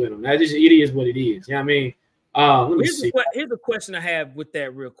see with him. It is what it is. You know what I mean? Here's the question I have with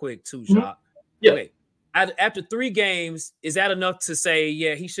that real quick, too, Shaq. Mm-hmm. Yeah. Okay. After 3 games, is that enough to say,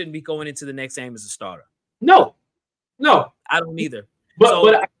 he shouldn't be going into the next game as a starter? No. I don't either.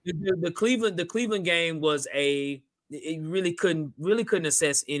 But the Cleveland game was it really couldn't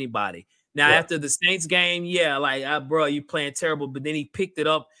assess anybody. Now after the Saints game, bro, you playing terrible. But then he picked it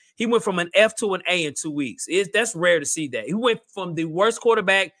up. He went from an F to an A in 2 weeks. That's rare to see that. He went from the worst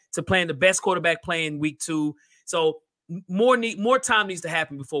quarterback to playing the best quarterback playing week 2. So more time needs to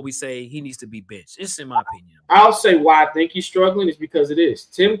happen before we say he needs to be benched. It's in my opinion. I'll say why I think he's struggling is because it is.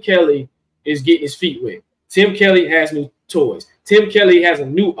 Tim Kelly is getting his feet wet. Tim Kelly has new toys. Tim Kelly has a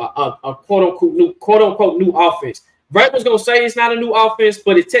new, quote unquote new offense. Vrabel's gonna say it's not a new offense,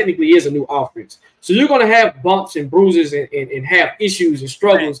 but it technically is a new offense. So you're gonna have bumps and bruises and have issues and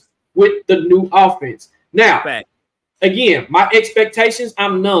struggles with the new offense. Now, again, my expectations,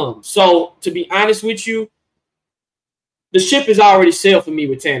 I'm numb. So to be honest with you, the ship is already sailed for me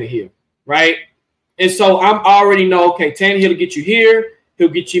with Tannehill, right? And so I'm already know, okay, Tannehill will get you here. He'll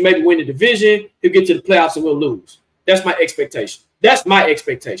get you maybe win the division. He'll get to the playoffs and we'll lose. That's my expectation. That's my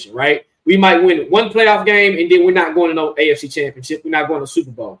expectation, right? We might win 1 playoff game and then we're not going to no AFC championship. We're not going to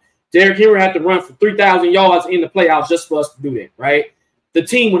Super Bowl. Derrick Henry had to run for 3,000 yards in the playoffs just for us to do that, right? The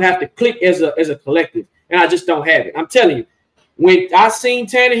team would have to click as a collective, and I just don't have it. I'm telling you, when I seen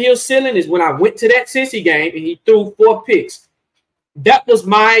Tannehill's ceiling is when I went to that Cincy game and he threw 4 picks. That was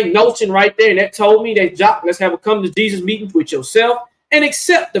my notion right there, and that told me that, Jock, let's have a come to Jesus meeting with yourself and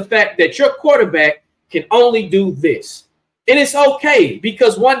accept the fact that your quarterback can only do this. And it's okay,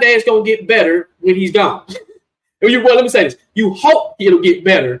 because one day it's going to get better when he's gone. Let me say this. You hope it'll get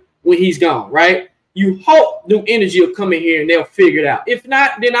better when he's gone, right? You hope new energy will come in here and they'll figure it out. If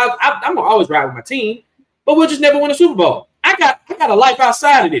not, then I'm going to always ride with my team, but we'll just never win a Super Bowl. I got a life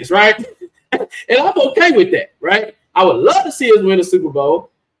outside of this, right? And I'm okay with that, right? I would love to see us win a Super Bowl.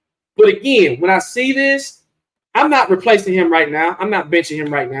 But again, when I see this, I'm not replacing him right now. I'm not benching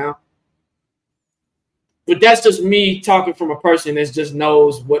him right now. But that's just me talking from a person that just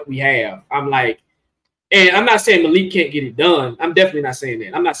knows what we have. I'm like, and I'm not saying Malik can't get it done. I'm definitely not saying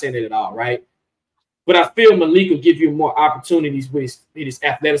that. I'm not saying that at all, right? But I feel Malik will give you more opportunities with his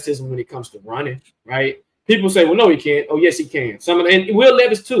athleticism when it comes to running, right? People say, well, no, he can't. Oh, yes, he can. And Will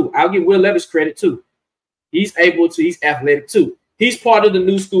Levis, too. I'll give Will Levis credit, too. He's athletic, too. He's part of the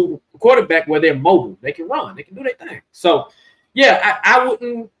new school quarterback where they're mobile. They can run. They can do their thing. So, yeah, I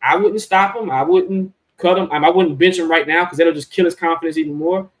wouldn't stop him. I wouldn't cut him. I wouldn't bench him right now because that'll just kill his confidence even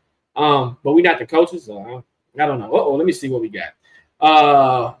more. But we're not the coaches. So I don't know. Let me see what we got.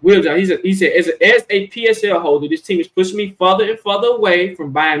 Will John, he said, as a PSL holder, this team is pushing me further and further away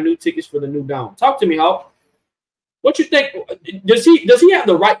from buying new tickets for the new dome. Talk to me, Hawk. What you think? Does he have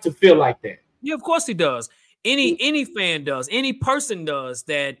the right to feel like that? Yeah, of course he does. Any fan does. Any person does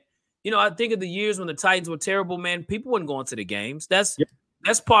that. I think of the years when the Titans were terrible, man. People weren't going to the games. That's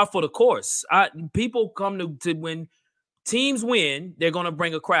par for the course. People come to when teams win, they're going to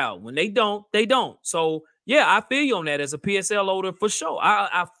bring a crowd. When they don't, they don't. So, yeah, I feel you on that as a PSL holder for sure.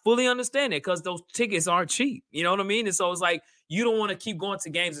 I fully understand it because those tickets aren't cheap. You know what I mean? And so it's like you don't want to keep going to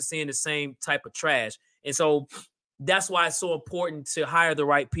games and seeing the same type of trash. And so that's why it's so important to hire the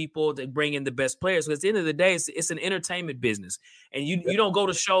right people to bring in the best players. Because at the end of the day, it's an entertainment business. And you don't go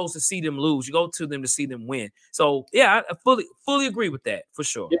to shows to see them lose. You go to them to see them win. So, yeah, I fully agree with that for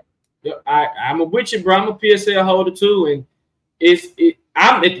sure. Yeah, I'm with you, bro. I'm a PSL holder too. And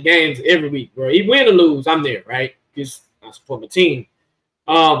I'm at the games every week, bro. Even win or lose, I'm there, right? Because I support my team.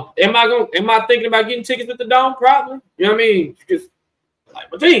 Am I thinking about getting tickets with the Dome? Probably. You know what I mean? Because I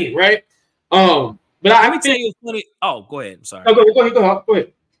like my team, right? But let me tell you a funny. Oh, go ahead. I'm sorry. No, go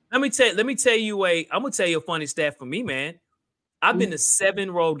ahead. Let me tell you I'm gonna tell you a funny stat for me, man. I've been to 7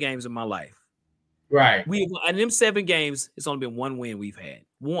 road games in my life. Right. In them 7 games, it's only been 1 win we've had.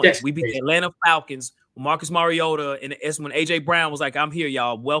 One. That's we beat crazy. the Atlanta Falcons with Marcus Mariota, and it's when AJ Brown was like, "I'm here,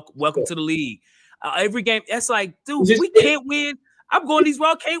 y'all. Welcome to the league." Every game, that's like, dude, we can't win. I'm going these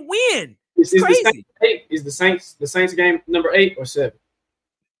road, can't win. It's crazy. Is the Saints game number 8 or 7?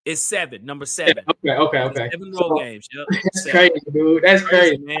 It's 7, number 7. Yeah, okay. 7 road games. Yep. That's crazy, dude. That's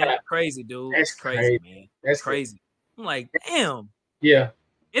crazy, man. Crazy, dude. That's crazy, man. That's crazy. I'm like, damn. Yeah.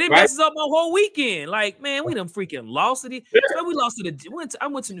 And it messes up my whole weekend. Like, man, we done freaking lost to so we lost to the. I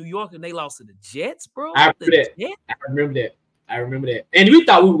went to New York and they lost to the Jets, bro. I remember that. And we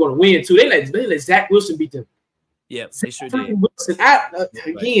thought we were going to win too. They let Zach Wilson beat them. Yeah, they sure did.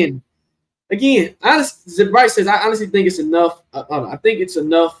 Wilson, Again, honestly, Bryce says, I honestly think it's enough. I think it's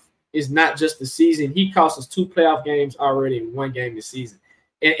enough. It's not just the season. He cost us 2 playoff games already in 1 game this season.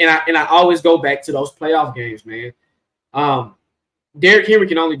 And I always go back to those playoff games, man. Derrick Henry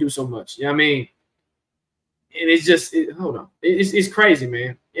can only do so much. You know what I mean? And it's just hold on. It's crazy,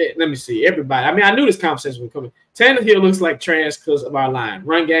 man. Let me see. Everybody. I mean, I knew this conversation was coming. Tannehill looks like trash because of our line.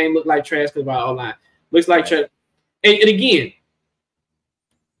 Run game looked like trash because of our line. Looks like trash. And again,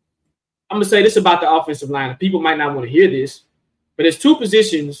 I'm going to say this about the offensive line. People might not want to hear this, but there's 2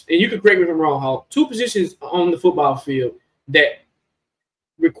 positions, and you can correct me if I'm wrong, Hawk, 2 positions on the football field that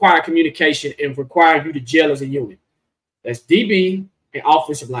require communication and require you to gel as a unit. That's DB and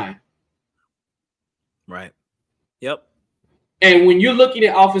offensive line. Right. Yep. And when you're looking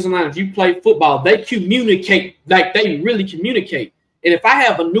at offensive line, if you play football, they communicate like they really communicate. And if I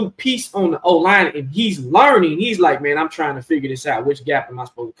have a new piece on the O-line and he's learning, he's like, man, I'm trying to figure this out. Which gap am I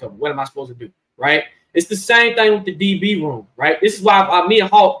supposed to cover? What am I supposed to do? Right? It's the same thing with the DB room, right? This is why me and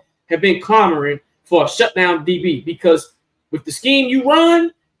Hawk have been clamoring for a shutdown DB, because with the scheme you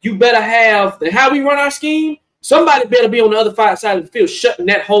run, you better have how we run our scheme. Somebody better be on the other side of the field shutting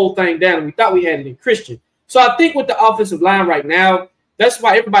that whole thing down. And we thought we had it in Christian. So I think with the offensive line right now, that's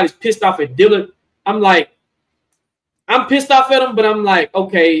why everybody's pissed off at Dillard. I'm pissed off at him, but I'm like,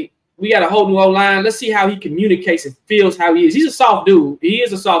 okay, we got a whole new O-line. Let's see how he communicates and feels how he is. He's a soft dude. He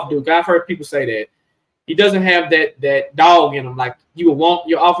is a soft dude. I've heard people say that. He doesn't have that dog in him like you would want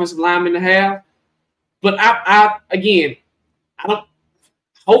your offensive lineman to have. But I don't.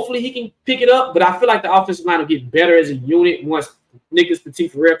 Hopefully he can pick it up. But I feel like the offensive line will get better as a unit once Nicholas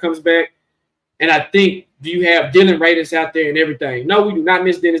Petit-Frere comes back. And I think, do you have Dylan Radis out there and everything? No, we do not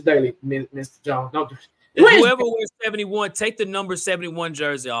miss Dennis Daly, Mr. Jones. Don't do. Whoever wears 71, take the number 71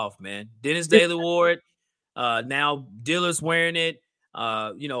 jersey off, man. Dennis Daly wore it. Now Diller's wearing it.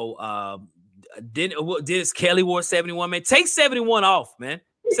 Dennis Kelly wore 71, man. Take 71 off, man.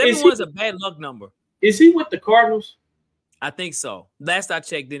 71 is a bad luck number. Is he with the Cardinals? I think so. Last I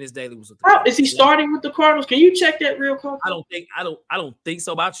checked, Dennis Daly was with the Cardinals. Is he starting with the Cardinals? Can you check that real quick? I don't think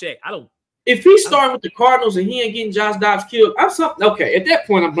so, but I'll check. If he's starting with the Cardinals and he ain't getting Josh Dobbs killed, okay. At that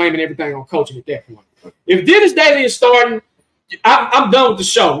point, I'm blaming everything on coaching at that point. If Dennis Daly is starting, I'm done with the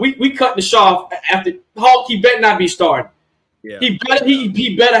show. We cut the show off after Hulk. He better not be starting. Yeah.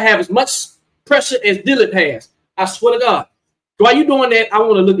 He better have as much pressure as Dillard has. I swear to God. While you doing that, I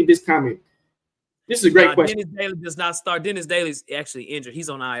want to look at this comment. This is a great question. Dennis Daly does not start. Dennis Daly's actually injured. He's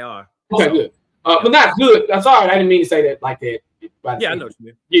on IR. Okay, good. But not good. I'm sorry. I didn't mean to say that like that. Yeah, I know what you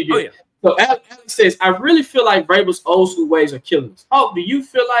mean. Yeah. Oh, yeah. So Alex says, I really feel like Vrabel's old school ways are killing us. Oh, do you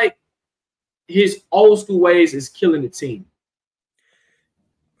feel like his old school ways is killing the team?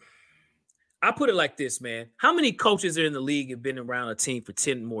 I put it like this, man. How many coaches are in the league have been around a team for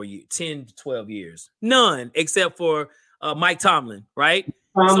 10 to 12 years? None, except for Mike Tomlin, right?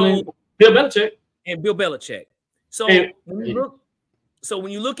 Bill Belichick. And Bill Belichick. So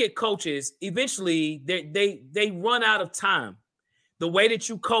when you look at coaches, eventually they run out of time. The way that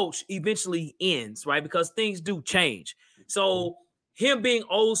you coach eventually ends, right? Because things do change. So him being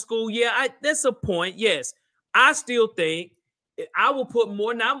old school, that's a point. Yes, I still think I will put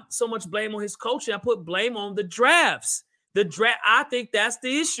more, not so much blame on his coaching. I put blame on the drafts. I think that's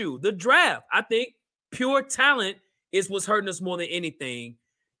the issue. The draft. I think pure talent is what's hurting us more than anything.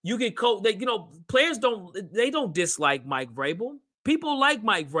 You can coach. Players don't dislike Mike Vrabel. People like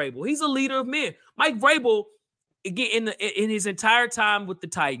Mike Vrabel. He's a leader of men. Mike Vrabel, again, in his entire time with the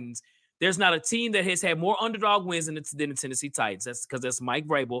Titans, there's not a team that has had more underdog wins than the Tennessee Titans. That's because that's Mike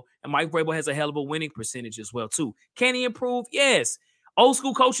Vrabel, and Mike Vrabel has a hell of a winning percentage as well too. Can he improve? Yes. Old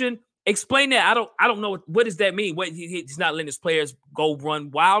school coaching. Explain that. I don't know what does that mean. What he's not letting his players go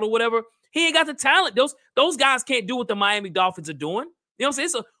run wild or whatever. He ain't got the talent. Those guys can't do what the Miami Dolphins are doing. You know what I'm saying?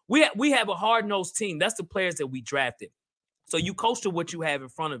 So we have a hard-nosed team. That's the players that we drafted. So you coach to what you have in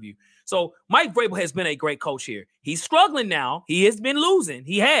front of you. So Mike Vrabel has been a great coach here. He's struggling now. He has been losing.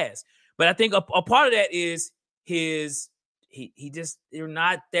 He has. But I think a part of that is they're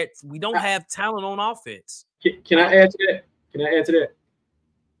not that we don't have talent on offense. Can I add to that?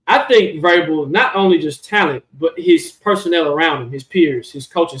 I think Vrabel, not only just talent, but his personnel around him, his peers, his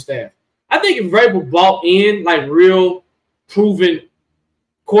coaching staff. I think if Vrabel bought in like real proven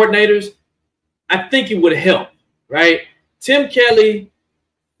coordinators, I think it would help, right? Tim Kelly,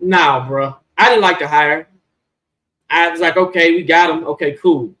 nah, bro. I didn't like the hire. I was like, okay, we got him. Okay,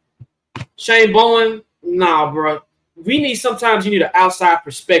 cool. Shane Bowen, nah, bro. Sometimes you need an outside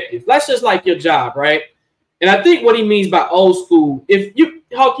perspective. That's just like your job, right? And I think what he means by old school,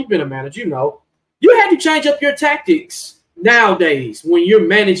 Hulk, you've been a manager, you had to change up your tactics nowadays when you're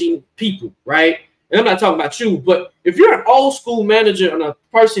managing people, right? And I'm not talking about you, but if you're an old school manager and a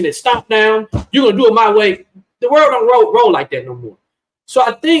person that's stopped down, you're going to do it my way. The world don't roll like that no more. So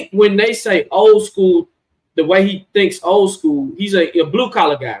I think when they say old school, the way he thinks old school, he's a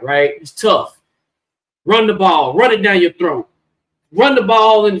blue-collar guy, right? He's tough. Run the ball. Run it down your throat. Run the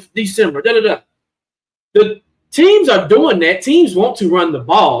ball in December. Da-da-da. The teams are doing that. Teams want to run the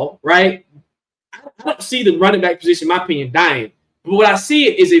ball, right? I don't see the running back position, in my opinion, dying. But what I see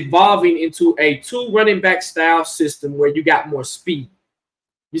it is evolving into a 2 running back style system where you got more speed.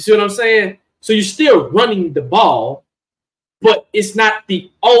 You see what I'm saying? So you're still running the ball, but it's not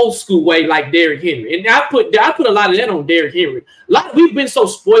the old school way like Derrick Henry. And I put a lot of that on Derrick Henry. We've been so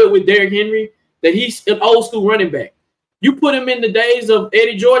spoiled with Derrick Henry that he's an old school running back. You put him in the days of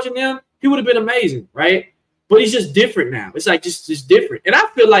Eddie George and them, he would have been amazing, right? But he's just different now. It's like just different. And I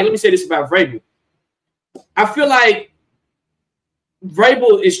feel like, let me say this about Vrabel. I feel like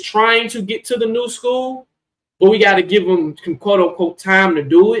Vrabel is trying to get to the new school, but we got to give him quote unquote time to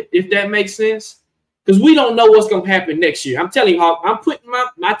do it, if that makes sense. Because we don't know what's going to happen next year. I'm telling you,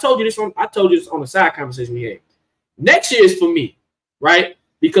 I told you this on the side conversation we had. Next year is for me, right?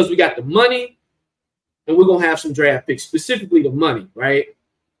 Because we got the money and we're going to have some draft picks, specifically the money, right?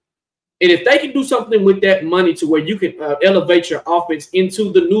 And if they can do something with that money to where you can elevate your offense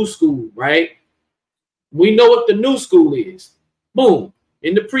into the new school, right? We know what the new school is. Boom.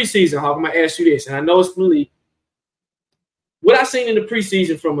 In the preseason, Hawk, I'm going to ask you this, and I know it's from the league. What I seen in the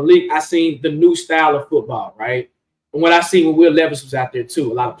preseason from a league, I seen the new style of football, right? And what I seen when Will Levis was out there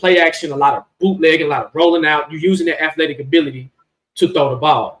too. A lot of play action, a lot of bootlegging, a lot of rolling out. You're using their athletic ability to throw the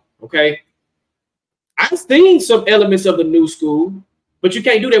ball, okay? I've seen some elements of the new school, but you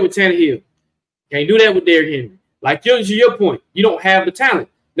can't do that with Tannehill. Can't do that with Derrick Henry. Like to your point, you don't have the talent.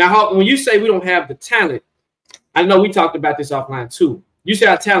 Now, Hawk, when you say we don't have the talent, I know we talked about this offline too. You say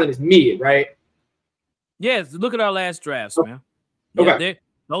our talent is mid, right? Yes, look at our last drafts, man. Okay.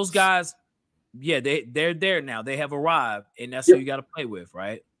 Those guys, they're there now. They have arrived, and that's who you got to play with,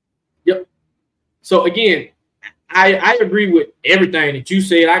 right? Yep. So again, I agree with everything that you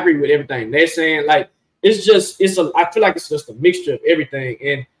said. I agree with everything they're saying. Like I feel like it's just a mixture of everything.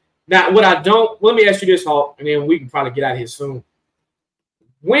 And now let me ask you this, Hawk, and then we can probably get out of here soon.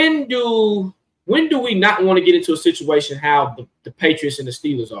 When do we not want to get into a situation how the Patriots and the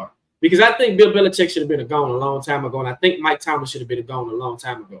Steelers are? Because I think Bill Belichick should have been gone a long time ago, and I think Mike Tomlin should have been gone a long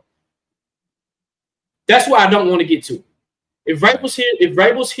time ago. That's why I don't want to get to. If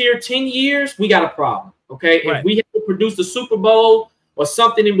Vrabel's here 10 years, we got a problem. Okay. Right. If we have to produce the Super Bowl or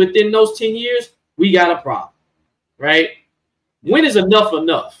something within those 10 years, we got a problem. Right? When is enough?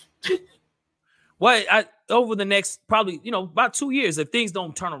 Well, over the next probably, about 2 years, if things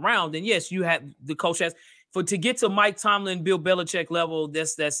don't turn around, then yes, you have the coach has to get to Mike Tomlin, Bill Belichick level.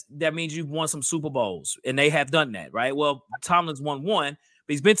 That means you've won some Super Bowls, and they have done that, right? Well, Tomlin's won one,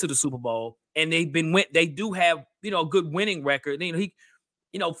 but he's been to the Super Bowl, and they do have a good winning record.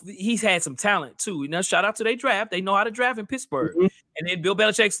 He's had some talent too. Shout out to their draft. They know how to draft in Pittsburgh, and then Bill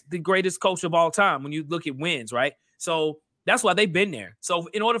Belichick's the greatest coach of all time when you look at wins, right? So that's why they've been there. So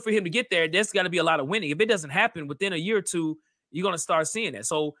in order for him to get there, there's got to be a lot of winning. If it doesn't happen within a year or two, you're going to start seeing that.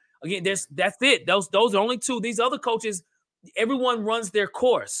 So again, that's it. Those are only two. These other coaches, everyone runs their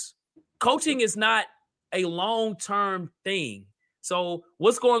course. Coaching is not a long-term thing. So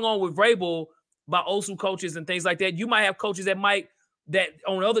what's going on with Vrabel by old school coaches and things like that? You might have coaches that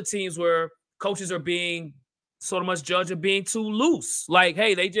on other teams where coaches are being sort of much judged of being too loose. Like,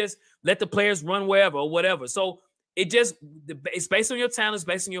 hey, they just let the players run wherever or whatever. So it's based on your talent, it's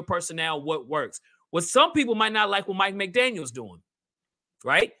based on your personnel, what works. What some people might not like what Mike McDaniel's doing,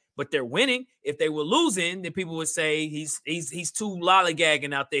 right? But they're winning. If they were losing, then people would say he's too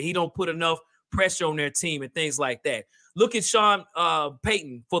lollygagging out there. He don't put enough pressure on their team and things like that. Look at Sean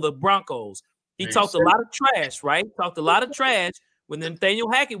Payton for the Broncos. He talked a lot of trash, right? Talked a lot of trash when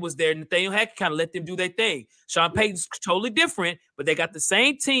Nathaniel Hackett was there. Nathaniel Hackett kind of let them do their thing. Sean Payton's totally different, but they got the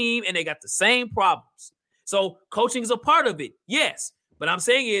same team and they got the same problems. So coaching is a part of it, yes. But I'm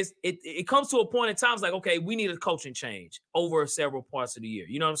saying is it comes to a point in times like, okay, we need a coaching change over several parts of the year.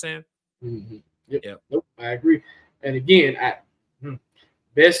 You know what I'm saying? Mm-hmm. Yep. Nope, I agree. And again,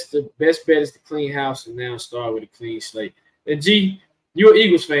 best bet is to clean house and now start with a clean slate. And G, you're an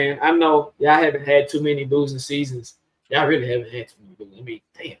Eagles fan. I know y'all haven't had too many losing seasons. Y'all really haven't had too many losing. I mean,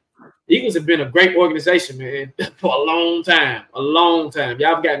 damn. The Eagles have been a great organization, man, for a long time. A long time.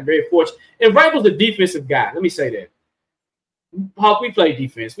 Y'all have gotten very fortunate. And Vrabel's a defensive guy. Let me say that. Hawk, we play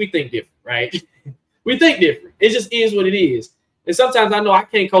defense. We think different, right? We think different. It just is what it is. And sometimes I know I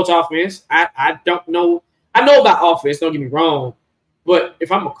can't coach offense. I don't know. I know about offense, don't get me wrong. But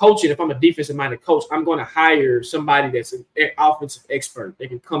if I'm a coach and if I'm a defensive-minded coach, I'm going to hire somebody that's an offensive expert. They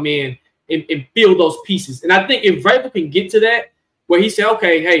can come in and fill those pieces. And I think if Vrabel can get to that, where he said,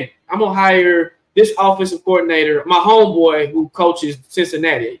 okay, hey, I'm going to hire this offensive coordinator, my homeboy who coaches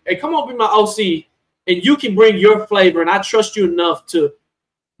Cincinnati. Hey, come on, be my OC, and you can bring your flavor, and I trust you enough to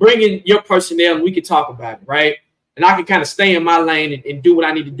bring in your personnel, and we can talk about it, right? And I can kind of stay in my lane and do what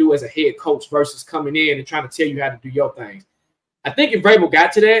I need to do as a head coach versus coming in and trying to tell you how to do your things. I think if Vrabel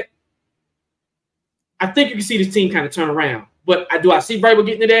got to that, I think you can see this team kind of turn around. But do I see Vrabel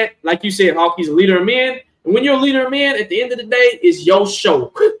getting to that? Like you said, Hawk, he's a leader of men. And when you're a leader of men, at the end of the day, it's your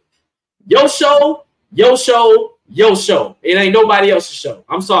show. Your show, your show, your show. It ain't nobody else's show.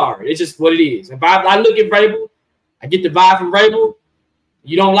 I'm sorry. It's just what it is. If I look at Vrabel, I get the vibe from Vrabel.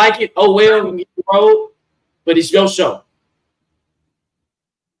 You don't like it? Oh, well, we can get the road. But it's your show.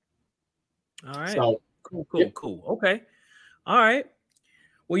 All right. So, cool. Okay. All right.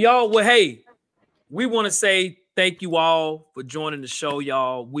 Well, y'all, hey, we want to say thank you all for joining the show,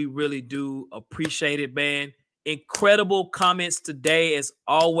 y'all. We really do appreciate it, man. Incredible comments today, as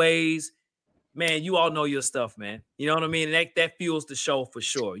always. man, you all know your stuff, man. You know what I mean? And that fuels the show for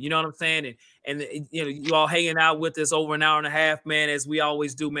sure. You know what I'm saying? And you know, you all hanging out with us over an hour and a half, man, as we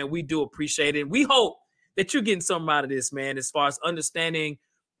always do, man. We do appreciate it. And we hope that you're getting something out of this, man, as far as understanding,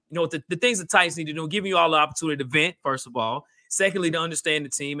 you know, the things the Titans need to do, giving you all the opportunity to vent, first of all. Secondly, to understand the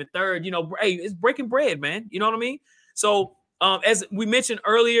team. And third, you know, hey, it's breaking bread, man. You know what I mean? So as we mentioned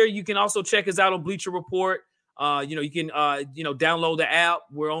earlier, you can also check us out on Bleacher Report. You know, you can, you know, download the app.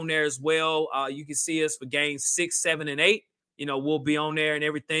 We're on there as well. You can see us for games 6, 7, and 8. You know, we'll be on there and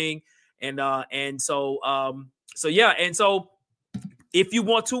everything. And so yeah. And so if you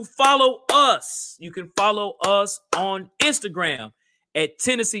want to follow us, you can follow us on Instagram at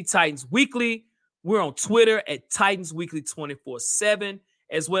Tennessee Titans Weekly. We're on Twitter at Titans Weekly 24/7.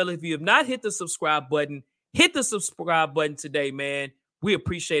 As well, if you have not hit the subscribe button, hit the subscribe button today, man. We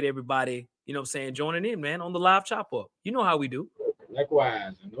appreciate everybody, you know what I'm saying, joining in, man, on the live chop up. You know how we do.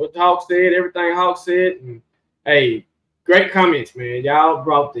 Likewise. What Hawk said, everything Hawk said. And, hey, great comments, man. Y'all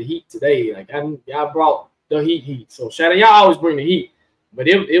brought the heat today. Like, y'all brought the heat. So, shout out. Y'all always bring the heat. But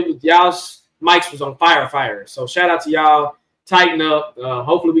it was y'all's mics was on fire. So, shout out to y'all. Tighten up.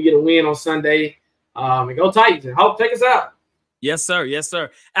 Hopefully, we get a win on Sunday. And go Titans. And Hawk, take us out. Yes, sir. Yes, sir.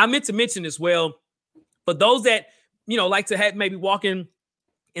 I meant to mention as well, for those that, you know, like to have maybe walking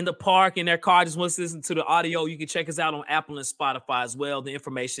in the park in their car, just want to listen to the audio, you can check us out on Apple and Spotify as well. The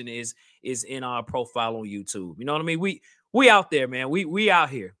information is in our profile on YouTube. You know what I mean? We out there, man. We out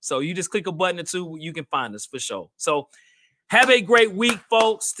here. So you just click a button or two, you can find us for sure. So have a great week,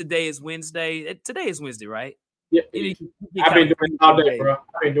 folks. Today is Wednesday. Today is Wednesday, right? Yeah. I've been doing it all day, bro.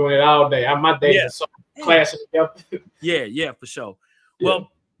 I've been doing it all day. My days are so classic. Yeah, for sure.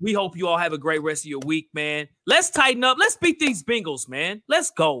 Well, we hope you all have a great rest of your week, man. Let's tighten up. Let's beat these Bengals, man. Let's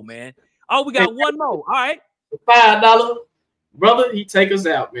go, man. Oh, we got one more. All right. $5, brother. He take us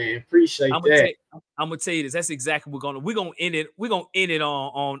out, man. Appreciate that. I'm gonna tell you this. That's exactly what we're gonna end it. We're gonna end it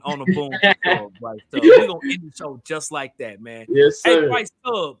on a boom. Right. So we're gonna end the show just like that, man. Yes, sir. Hey, Bryce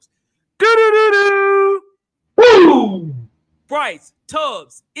Tubbs. Do. Woo! Bryce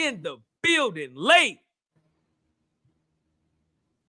Tubbs in the building late.